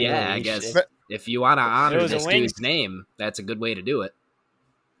 I mean, yeah, I guess if you want to honor this dude's name, that's a good way to do it.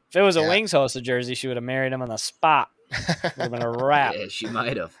 If it was a Wings Hossa jersey, she would have married him on the spot. Would have been a wrap. Yeah, she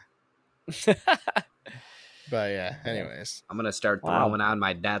might have. But yeah, anyways. I'm gonna start throwing on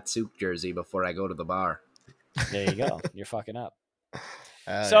my Datsuk jersey before I go to the bar. There you go. You're fucking up.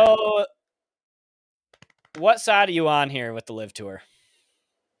 So, what side are you on here with the LIV Tour?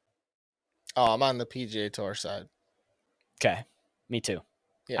 Oh, I'm on the PGA Tour side. Okay, me too.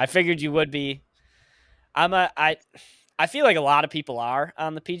 Yeah. I figured you would be. I feel like a lot of people are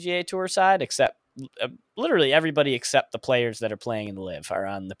on the PGA Tour side, except literally everybody except the players that are playing in the LIV are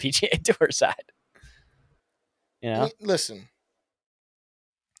on the PGA Tour side. You know? Listen.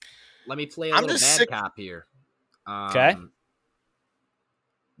 Let me play a little bad cop here. Okay.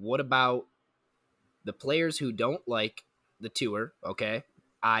 What about the players who don't like the tour, okay,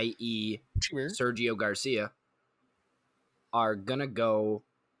 i.e. Sergio Garcia, are going to go,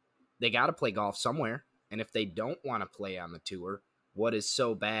 they got to play golf somewhere. And if they don't want to play on the tour, what is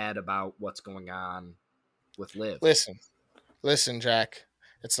so bad about what's going on with LIV? Listen, Jack.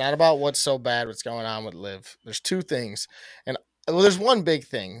 It's not about what's so bad what's going on with LIV. There's two things. And well, there's one big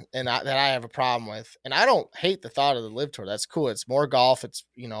thing that I have a problem with. And I don't hate the thought of the LIV Tour. That's cool. It's more golf. It's,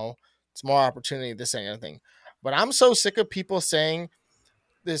 it's more opportunity, this and anything. But I'm so sick of people saying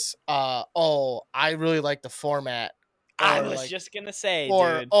this, I really like the format. I was just going to say,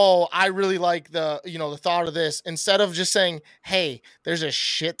 dude. I really like the thought of this, instead of just saying, hey, there's a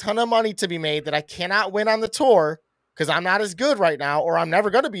shit ton of money to be made that I cannot win on the tour because I'm not as good right now, or I'm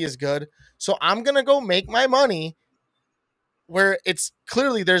never going to be as good. So I'm going to go make my money where it's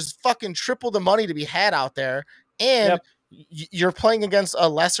clearly there's fucking triple the money to be had out there. And you're playing against a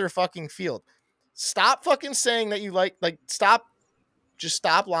lesser fucking field. Stop fucking saying that you just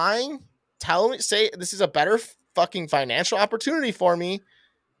stop lying. Say this is a better fucking financial opportunity for me.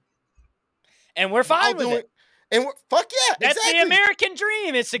 And we're fine with it. And fuck yeah. That's exactly the American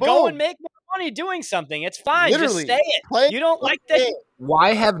dream. It's to go and make more money doing something. It's fine. Literally, just say it. You don't like that.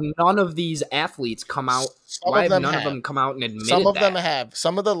 Why have none of these athletes come out? Why have none of them come out and admitted Some of them have.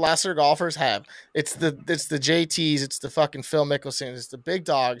 Some of the lesser golfers have. It's the JTs. It's the fucking Phil Mickelsons. It's the big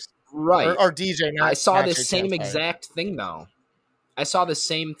dogs. Right. Or DJ. I saw this same exact thing, though. I saw the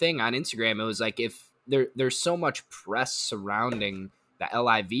same thing on Instagram. It was like, if there's so much press surrounding the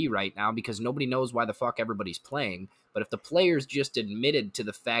LIV right now because nobody knows why the fuck everybody's playing. But if the players just admitted to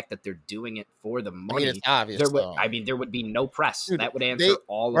the fact that they're doing it for the money, it's obvious, there would be no press. Dude, that would answer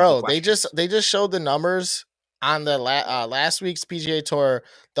all of the questions. They just showed the numbers on the last week's PGA Tour.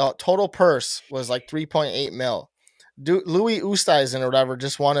 The total purse was like 3.8 mil. Louis Oosthuizen or whatever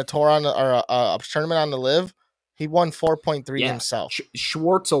just won a tour a tournament on the LIV. He won 4.3 himself.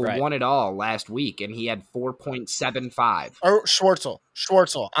 Schwartzel won it all last week, and he had 4.75. Or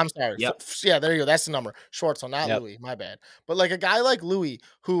Schwartzel. I'm sorry. Yep. Yeah, there you go. That's the number. Schwartzel, not Louis. My bad. But like a guy like Louis,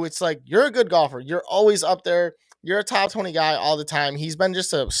 who it's like, you're a good golfer. You're always up there. You're a top 20 guy all the time. He's been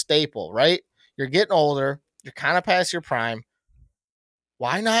just a staple, right? You're getting older. You're kind of past your prime.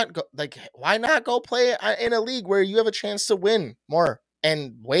 Why not go play in a league where you have a chance to win more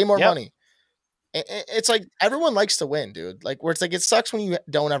and way more money? It's like everyone likes to win, dude. Like where it's like it sucks when you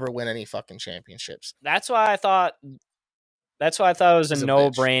don't ever win any fucking championships. That's why I thought it was a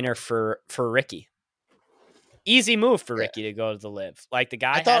no-brainer for Ricky. Easy move for Ricky to go to the LIV. Like the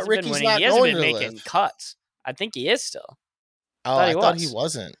guy hasn't been winning. He hasn't been making cuts. I think he is still. I thought he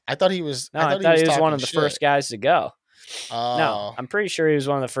wasn't. I thought he was. No, I thought he was one of the first guys to go. No, I'm pretty sure he was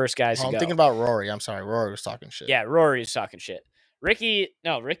one of the first guys to go. I'm thinking about Rory. I'm sorry. Rory was talking shit. Yeah, Rory was talking shit. Ricky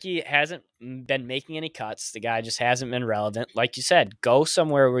hasn't been making any cuts. The guy just hasn't been relevant. Like you said, go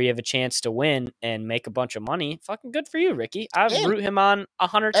somewhere where you have a chance to win and make a bunch of money. Fucking good for you, Ricky. I'd root him on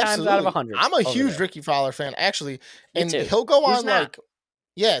 100 times out of 100. I'm a huge Ricky Fowler fan, actually. And he'll go on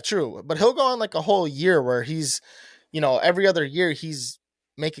true. But he'll go on like a whole year where he's, every other year he's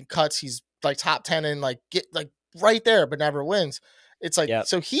making cuts. He's like top 10 and like get like right there, but never wins. It's like,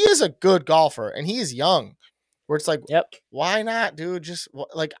 so he is a good golfer and he's young. Where it's like, why not, dude? Just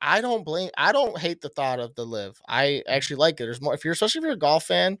like, I don't hate the thought of the LIV. I actually like it. There's more, especially if you're a golf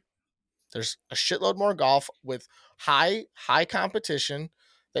fan, there's a shitload more golf with high competition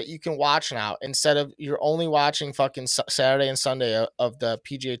that you can watch now, instead of you're only watching fucking Saturday and Sunday of the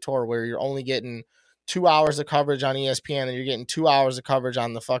PGA Tour, where you're only getting 2 hours of coverage on ESPN and you're getting 2 hours of coverage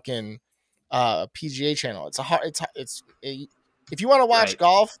on the fucking PGA channel. If you want to watch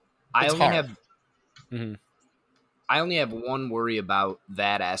golf, it's hard. I only have one worry about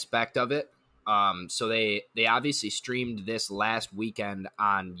that aspect of it. So they obviously streamed this last weekend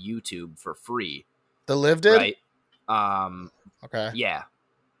on YouTube for free. The LIV did? Right. Okay. Yeah.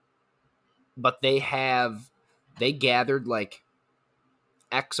 But they gathered like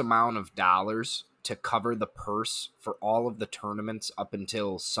X amount of dollars to cover the purse for all of the tournaments up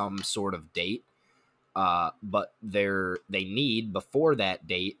until some sort of date. But they need, before that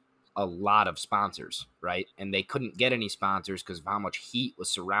date, a lot of sponsors, right? And they couldn't get any sponsors because of how much heat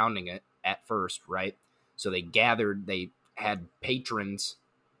was surrounding it at first, right? So they had patrons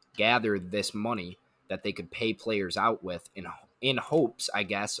gather this money that they could pay players out with in hopes, I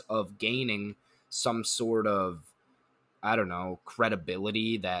guess, of gaining some sort of, I don't know,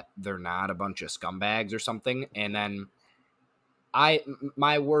 credibility that they're not a bunch of scumbags or something. And then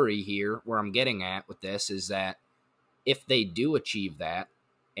my worry here, where I'm getting at with this, is that if they do achieve that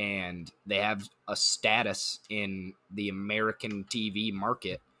and they have a status in the American TV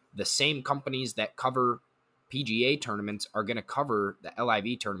market, the same companies that cover PGA tournaments are going to cover the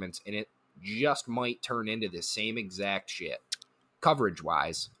LIV tournaments, and it just might turn into the same exact shit coverage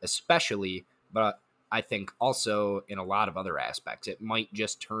wise, especially, but I think also in a lot of other aspects. It might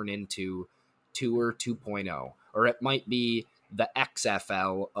just turn into Tour 2.0, or it might be the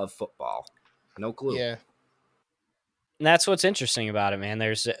XFL of football. No clue. Yeah. And that's what's interesting about it, man.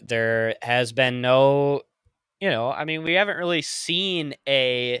 There has been no, I mean, we haven't really seen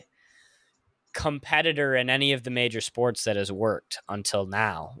a competitor in any of the major sports that has worked until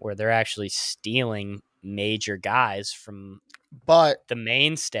now, where they're actually stealing major guys from the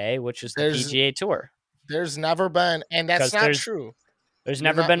mainstay, which is the PGA Tour. There's never been, and that's not true. There's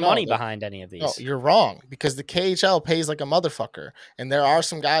never been money behind any of these. No, you're wrong, because the KHL pays like a motherfucker, and there are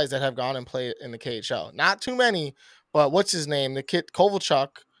some guys that have gone and played in the KHL. Not too many, but what's his name? The kid Kovalchuk.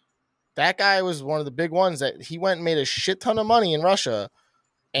 That guy was one of the big ones that he went and made a shit ton of money in Russia.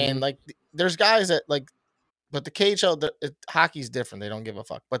 And like, there's guys that like, but the KHL, hockey's different. They don't give a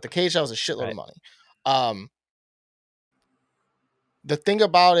fuck. But the KHL is a shitload of money. The thing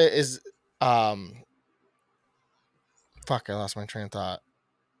about it is, fuck, I lost my train of thought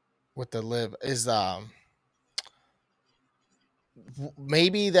with the LIV is,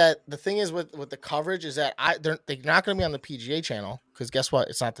 maybe that the thing is with the coverage is that they're not going to be on the PGA channel, because guess what?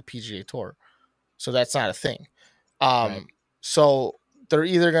 It's not the PGA Tour. So that's not a thing. Right. So they're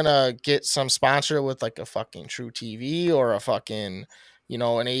either going to get some sponsor with like a fucking True TV or a fucking, an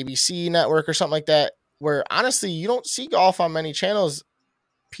ABC network or something like that, where honestly, you don't see golf on many channels,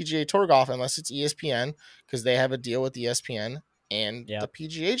 PGA Tour golf, unless it's ESPN, because they have a deal with ESPN and the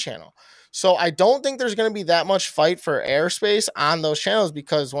PGA channel. So I don't think there's going to be that much fight for airspace on those channels,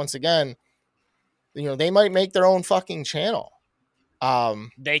 because once again, they might make their own fucking channel.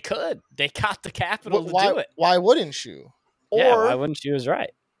 They could. They got the capital to do it. Why wouldn't you? Why wouldn't you is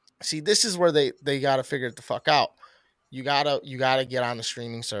right. See, this is where they got to figure it the fuck out. You gotta get on the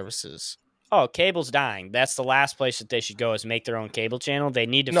streaming services. Oh, cable's dying. That's the last place that they should go, is make their own cable channel. They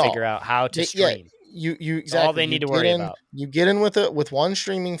need to figure out how to stream. You exactly. All they need to worry about. You get in with one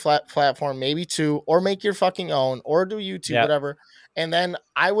streaming platform, maybe two, or make your fucking own, or do YouTube, whatever. And then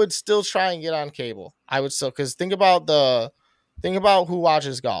I would still try and get on cable. I would still, because think about who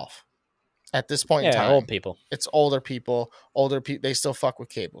watches golf at this point in time. Old people. It's older people. They still fuck with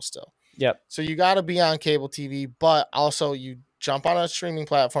cable still. Yep. So you got to be on cable TV, but also you jump on a streaming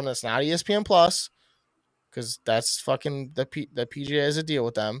platform that's not ESPN Plus, because that's fucking the PGA has a deal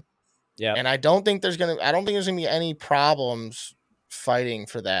with them. Yeah. And I don't think there's gonna be any problems fighting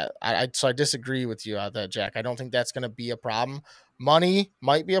for that. So I disagree with you on that, Jack. I don't think that's gonna be a problem. Money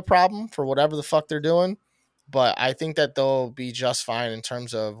might be a problem for whatever the fuck they're doing, but I think that they'll be just fine in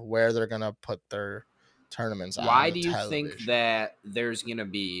terms of where they're gonna put their tournaments on. Why do you think that there's gonna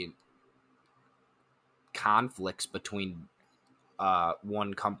be conflicts between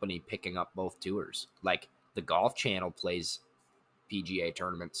one company picking up both tours? Like, the Golf Channel plays PGA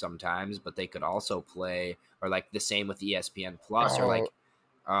tournaments sometimes, but they could also play, or like the same with ESPN Plus, or like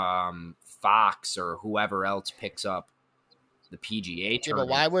Fox or whoever else picks up the PGA tournament. Yeah, but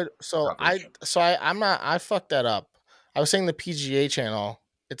why would I fucked that up. I was saying the PGA channel.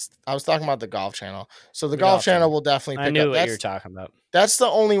 I was talking about the Golf Channel. So the Golf Channel will definitely pick up. I knew what you were talking about. That's the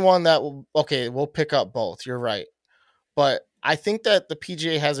only one that we'll pick up both. You're right. But I think that the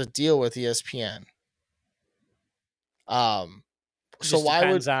PGA has a deal with ESPN. So why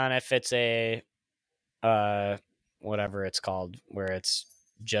depends on if it's a whatever it's called, where it's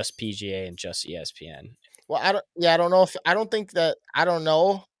just PGA and just ESPN. Well, I don't know.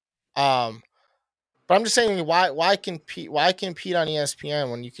 But I'm just saying, why compete on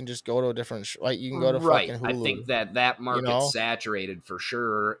ESPN when you can just go to a different you can go to fucking Hulu. I think that market's saturated for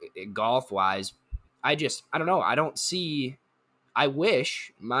sure, golf wise. I don't know. I don't see. I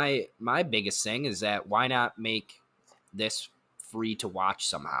wish my biggest thing is that why not make this free to watch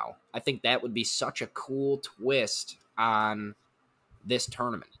somehow? I think that would be such a cool twist on this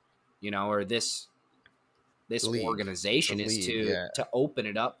tournament, or this this organization is to open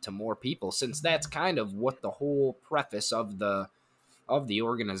it up to more people, since that's kind of what the whole preface of the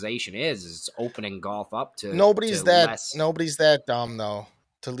organization is opening golf up to nobody's that dumb though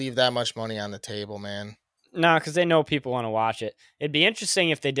to leave that much money on the table, man. No, because they know people want to watch it. It'd be interesting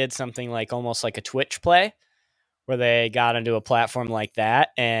if they did something like almost like a Twitch play, where they got into a platform like that,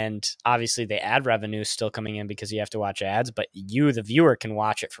 and obviously the ad revenue is still coming in because you have to watch ads, but you, the viewer, can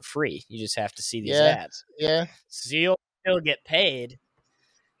watch it for free. You just have to see these ads. Yeah. So you'll still get paid.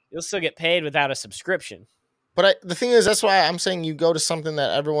 You'll still get paid without a subscription. But the thing is, that's why I'm saying you go to something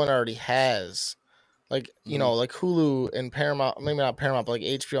that everyone already has. Like, you know, like Hulu and Paramount, maybe not Paramount, but like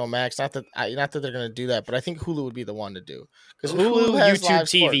HBO Max. Not that they're going to do that, but I think Hulu would be the one to do. Because Hulu has YouTube live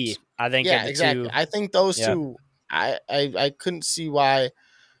TV, sports. I think. Yeah, exactly. I think those two, I couldn't see why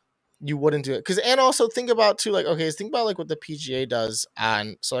you wouldn't do it. And also think about like what the PGA does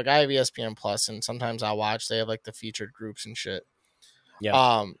on, so like I have ESPN Plus, and sometimes I watch, they have like the featured groups and shit.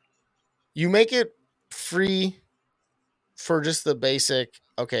 Yeah. You make it free for just the basic,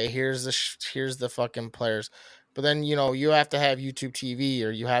 okay, here's the fucking players, but then you have to have YouTube TV,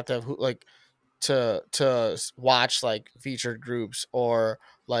 or you have to have like to watch like featured groups, or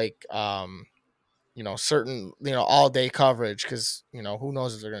like certain all day coverage, because who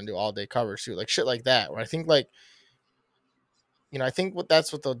knows if they're gonna do all day coverage too, like shit like that. Where I think like I think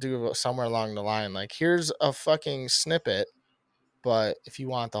that's what they'll do somewhere along the line. Like, here's a fucking snippet, but if you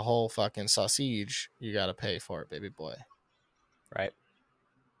want the whole fucking sausage, you gotta pay for it, baby boy. Right.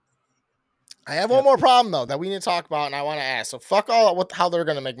 I have one more problem though that we need to talk about, and I want to ask. So fuck all how they're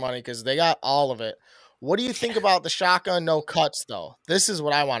gonna make money, because they got all of it. What do you think about the shotgun no cuts though? This is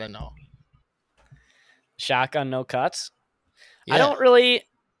what I want to know. Shotgun no cuts. Yeah. I don't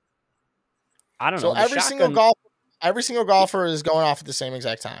know. So every single golfer is going off at the same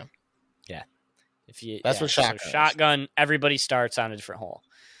exact time. Yeah. That's what shotgun. So shotgun, everybody starts on a different hole.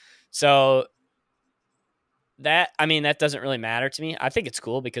 So that doesn't really matter to me. I think it's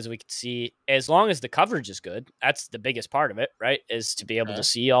cool because we can see, as long as the coverage is good, that's the biggest part of it, right? Is to be able to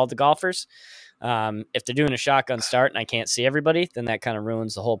see all the golfers. If they're doing a shotgun start and I can't see everybody, then that kind of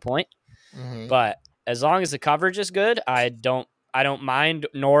ruins the whole point. Mm-hmm. But as long as the coverage is good, I don't mind,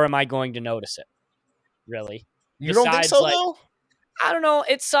 nor am I going to notice it. Really. You don't think so, though? I don't know.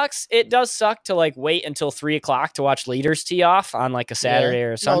 It sucks. It does suck to like wait until 3:00 to watch leaders tee off on like a Saturday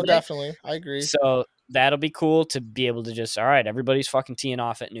or a Sunday. No, definitely. I agree. So that'll be cool to be able to just, all right, everybody's fucking teeing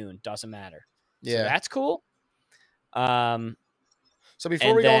off at noon. Doesn't matter. Yeah. So that's cool. So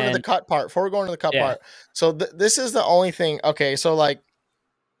before we go into the cut part, so this is the only thing. Okay, so like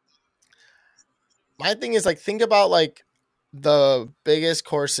my thing is like, think about like the biggest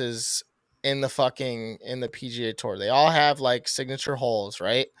courses in the PGA Tour. They all have like signature holes,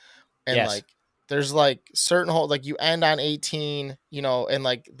 right? And like there's like certain holes, like you end on 18, and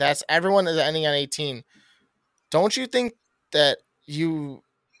like that's, everyone is ending on 18. Don't you think that you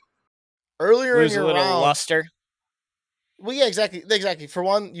earlier lose in your a little round, luster? Well, yeah, exactly. For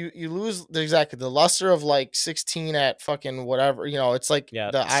one, you lose the luster of like 16 at fucking whatever. It's like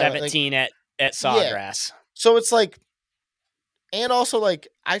the 17 at Sawgrass. Yeah. So it's like, and also like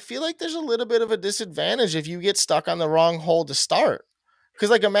I feel like there's a little bit of a disadvantage if you get stuck on the wrong hole to start. Because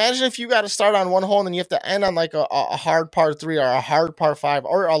like imagine if you got to start on one hole and then you have to end on like a hard par 3 or a hard par 5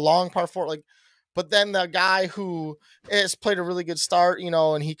 or a long par 4, like. But then the guy who has played a really good start,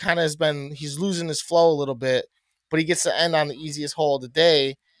 and he kind of he's losing his flow a little bit, but he gets to end on the easiest hole of the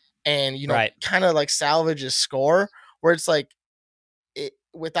day, and kind of like salvage his score. Where it's like,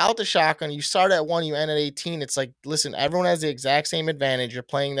 without the shotgun, you start at 1, you end at 18. It's like, listen, everyone has the exact same advantage. You're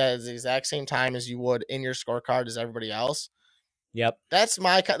playing that at the exact same time as you would in your scorecard as everybody else. Yep. That's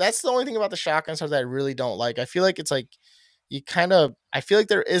the only thing about the shotgun start that I really don't like. I feel like it's like I feel like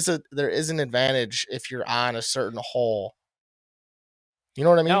there is an advantage if you're on a certain hole. You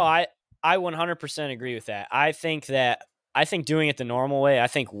know what I mean? No, I 100% agree with that. I think doing it the normal way, I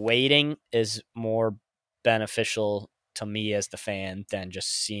think waiting is more beneficial to me as the fan than just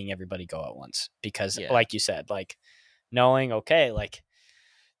seeing everybody go at once. Because like you said, like knowing, okay, like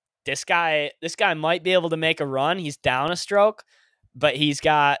this guy might be able to make a run. He's down a stroke, but he's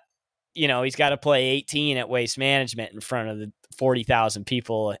got to play 18 at Waste Management in front of the 40,000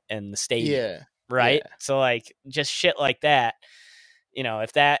 people in the stadium. Yeah. Right. Yeah. So like just shit like that,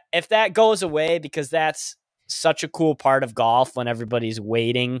 if that goes away, because that's such a cool part of golf when everybody's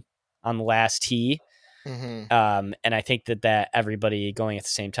waiting on the last tee. Mm-hmm. And I think that everybody going at the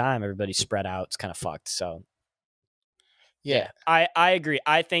same time, everybody's spread out. It's kind of fucked. So Yeah, I agree.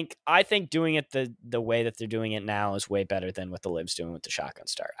 I think doing it the way that they're doing it now is way better than what the LIV's doing with the shotgun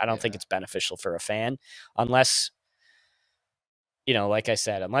start. I don't think it's beneficial for a fan unless, like I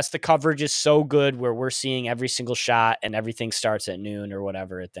said, unless the coverage is so good where we're seeing every single shot and everything starts at noon or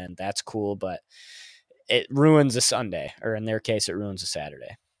whatever, then that's cool. But it ruins a Sunday, or in their case, it ruins a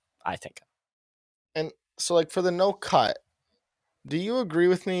Saturday, I think. And so, like, for the no cut, do you agree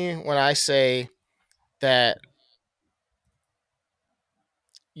with me when I say that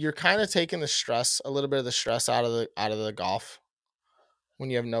you're kind of taking the stress, a little bit of the stress out of the golf when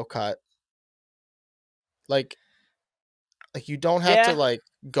you have no cut? Like you don't have to like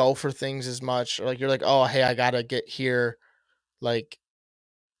go for things as much, or like you're like, oh, hey, I gotta get here. Like,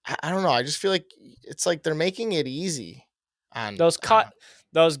 I don't know. I just feel like it's like they're making it easy on those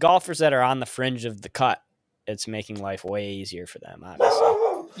golfers that are on the fringe of the cut. It's making life way easier for them,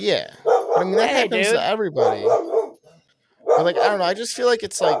 obviously. Yeah, but I mean that happens to everybody. But like, I don't know. I just feel like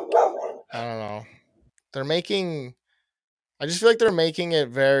it's like, I don't know. I just feel like they're making it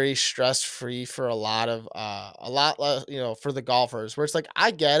very stress free for a lot less, for the golfers. Where it's like,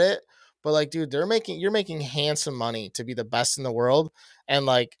 I get it, but like, dude, you're making handsome money to be the best in the world, and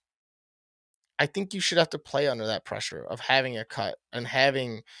like, I think you should have to play under that pressure of having a cut and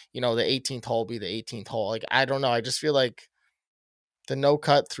having, the 18th hole be the 18th hole. Like, I don't know. I just feel like the no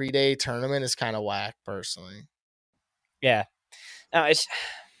cut 3-day tournament is kind of whack, personally. Yeah. No,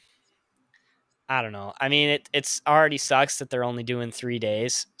 I don't know. I mean, it's already sucks that they're only doing 3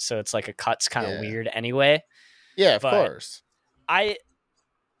 days, so it's like a cut's kind of weird anyway. Yeah, of course. I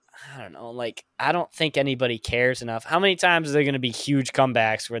don't know. Like, I don't think anybody cares enough. How many times are there going to be huge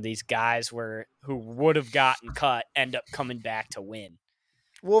comebacks where these guys who would have gotten cut end up coming back to win?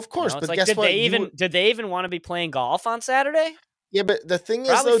 Well, of course, but like, guess what? Did they even want to be playing golf on Saturday? Yeah, but the thing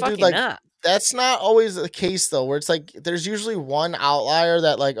is, though, dude, like, that's not always the case, though, where it's like there's usually one outlier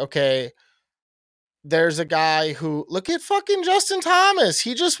that, like, okay, there's a guy who, look at fucking Justin Thomas.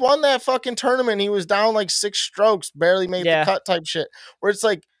 He just won that fucking tournament. He was down like 6 strokes, barely made the cut type shit. Where it's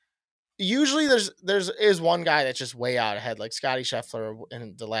like, usually there's one guy that's just way out ahead, like Scotty Scheffler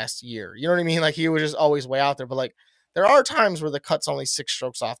in the last year. You know what I mean? Like, he was just always way out there. But like, there are times where the cut's only 6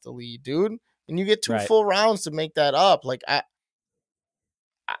 strokes off the lead, dude, and you get 2 full rounds to make that up. Like,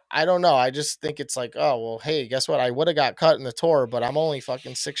 I don't know. I just think it's like, oh, well, hey, guess what? I would have got cut in the tour, but I'm only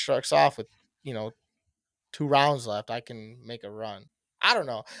fucking 6 strokes off with, 2 rounds left. I can make a run. I don't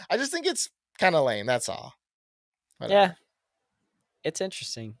know. I just think it's kind of lame. That's all. Whatever. Yeah. It's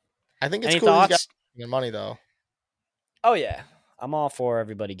interesting. I think it's cool. These guys getting money, though. Oh, yeah. I'm all for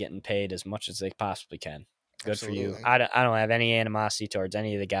everybody getting paid as much as they possibly can. Good Absolutely. For you. I don't have any animosity towards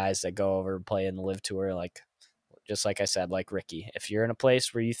any of the guys that go over and play in the LIV Tour. Like, just like I said, like Ricky, if you're in a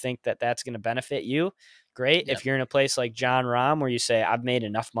place where you think that that's going to benefit you, great. Yep. If you're in a place like John Rahm where you say, I've made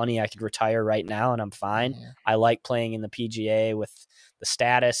enough money, I could retire right now and I'm fine. Mm-hmm. I like playing in the PGA with the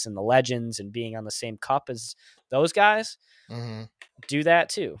status and the legends and being on the same cup as those guys. Mm-hmm. Do that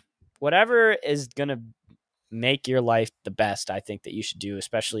too. Whatever is going to make your life the best, I think that you should do,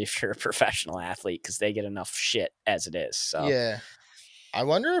 especially if you're a professional athlete, because they get enough shit as it is. So yeah, I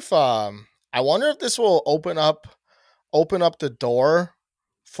wonder if this will open up the door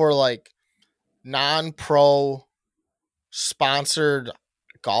for like non-pro sponsored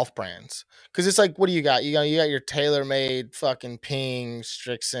golf brands. Because it's like, what do you got? You got your TaylorMade, fucking Ping,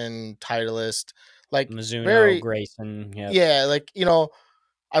 Strixon, Titleist, like Mizuno, Grayson. Yep. Yeah, like,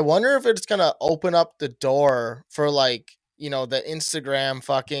 I wonder if it's gonna open up the door for like, the Instagram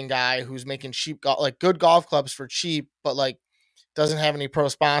fucking guy who's making cheap like good golf clubs for cheap, but like doesn't have any pro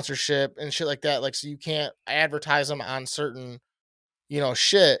sponsorship and shit like that. Like, so you can't advertise them on certain,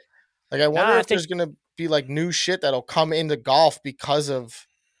 shit. Like, I wonder if there's gonna be like new shit that'll come into golf because of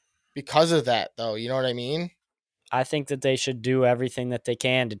that, though. You know what I mean? I think that they should do everything that they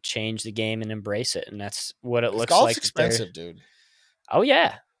can to change the game and embrace it, and that's what it looks golf's like. Golf's expensive, dude. Oh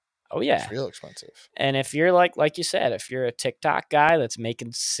yeah. It's real expensive. And if you're like you said, if you're a TikTok guy that's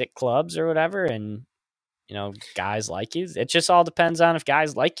making sick clubs or whatever, and guys like you, it just all depends on if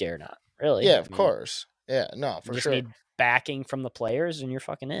guys like you or not. Really? Yeah, of course. Yeah, no, for sure. You just need backing from the players, and you're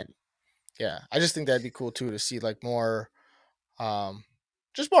fucking in. Yeah, I just think that'd be cool too to see like more,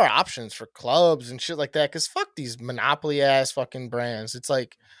 just more options for clubs and shit like that. Because fuck these monopoly ass fucking brands. It's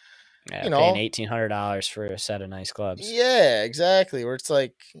like, paying $1,800 for a set of nice clubs. Yeah, exactly. Where it's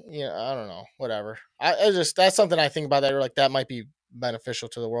like, I don't know, whatever. I just, that's something I think about that. Like, that might be beneficial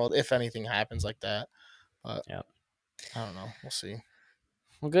to the world if anything happens like that. But yeah, I don't know. We'll see.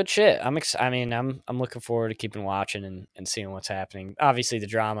 Well, good shit. I'm looking forward to keeping watching and seeing what's happening. Obviously,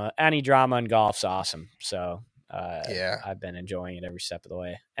 any drama in golf's awesome. So I've been enjoying it every step of the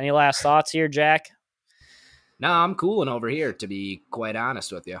way. Any last thoughts here, Jack? No, I'm cooling over here, to be quite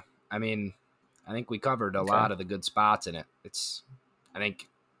honest with you. I mean, I think we covered a lot of the good spots in it. I think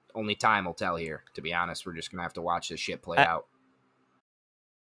only time will tell here, to be honest. We're just going to have to watch this shit play out.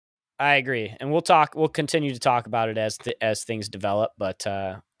 I agree. And we'll continue to talk about it as things develop. But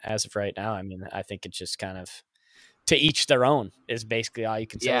as of right now, I mean, I think it's just kind of to each their own is basically all you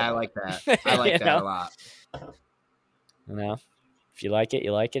can say. Yeah, I like that. I like that a lot. You know, if you like it,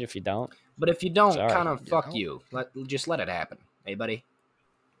 you like it. If you don't. But if you don't, kind of fuck you. Just let it happen. Hey, buddy?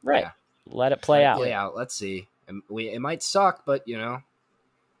 Right. Yeah. Let it play out. Let's see. It might suck, but,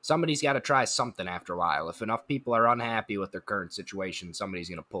 somebody's got to try something after a while. If enough people are unhappy with their current situation, somebody's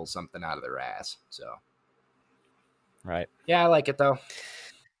going to pull something out of their ass. So. Right. Yeah, I like it, though.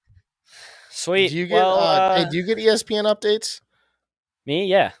 Sweet. Do you get, do you get ESPN updates? Me?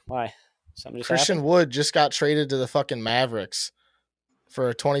 Yeah. Why? Something just Christian happened? Wood just got traded to the fucking Mavericks for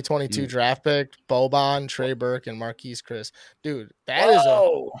a 2022 draft pick, Boban, Trey Burke, and Marquise Chris. Dude,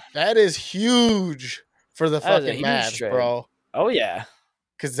 that is huge for the fucking Mavs, trade. bro. Oh, yeah.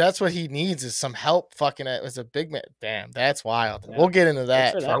 Because that's what he needs is some help fucking as a big man. Damn, that's wild. Yeah. We'll get into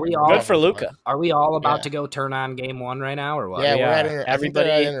that. Good for Luka. Are we all about to go turn on game one right now or what? Yeah, we're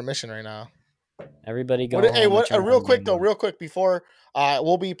at intermission right now. Everybody go. Real quick before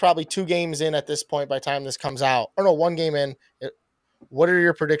we'll be probably 2 games in at this point by the time this comes out. Or no, 1 game in. What are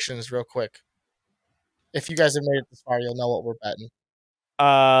your predictions, real quick? If you guys have made it this far, you'll know what we're betting.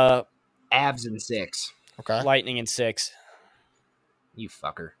 Avs in 6. Okay. Lightning in 6. You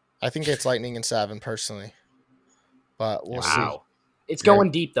fucker. I think it's Lightning in 7, personally. But we'll see. It's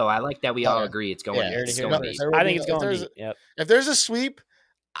going deep, though. I like that we all agree it's going deep. I think it's going deep. Yep. If there's a sweep,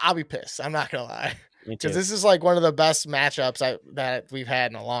 I'll be pissed. I'm not going to lie. Because this is like one of the best matchups that we've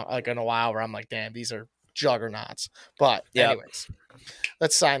had in a while where I'm like, damn, these are juggernauts. But anyways,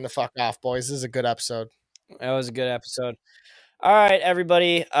 let's sign the fuck off, boys. This is a good episode. That was a good episode. All right,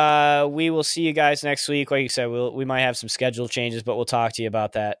 everybody. We will see you guys next week. Like you said, we might have some schedule changes, but we'll talk to you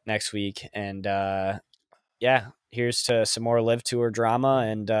about that next week. And here's to some more LIV Tour drama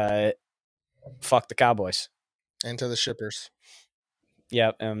and fuck the Cowboys. And to the shippers.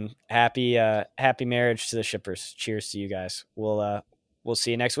 Yep. Happy marriage to the shippers. Cheers to you guys. We'll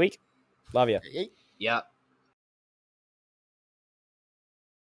see you next week. Love you. Yep.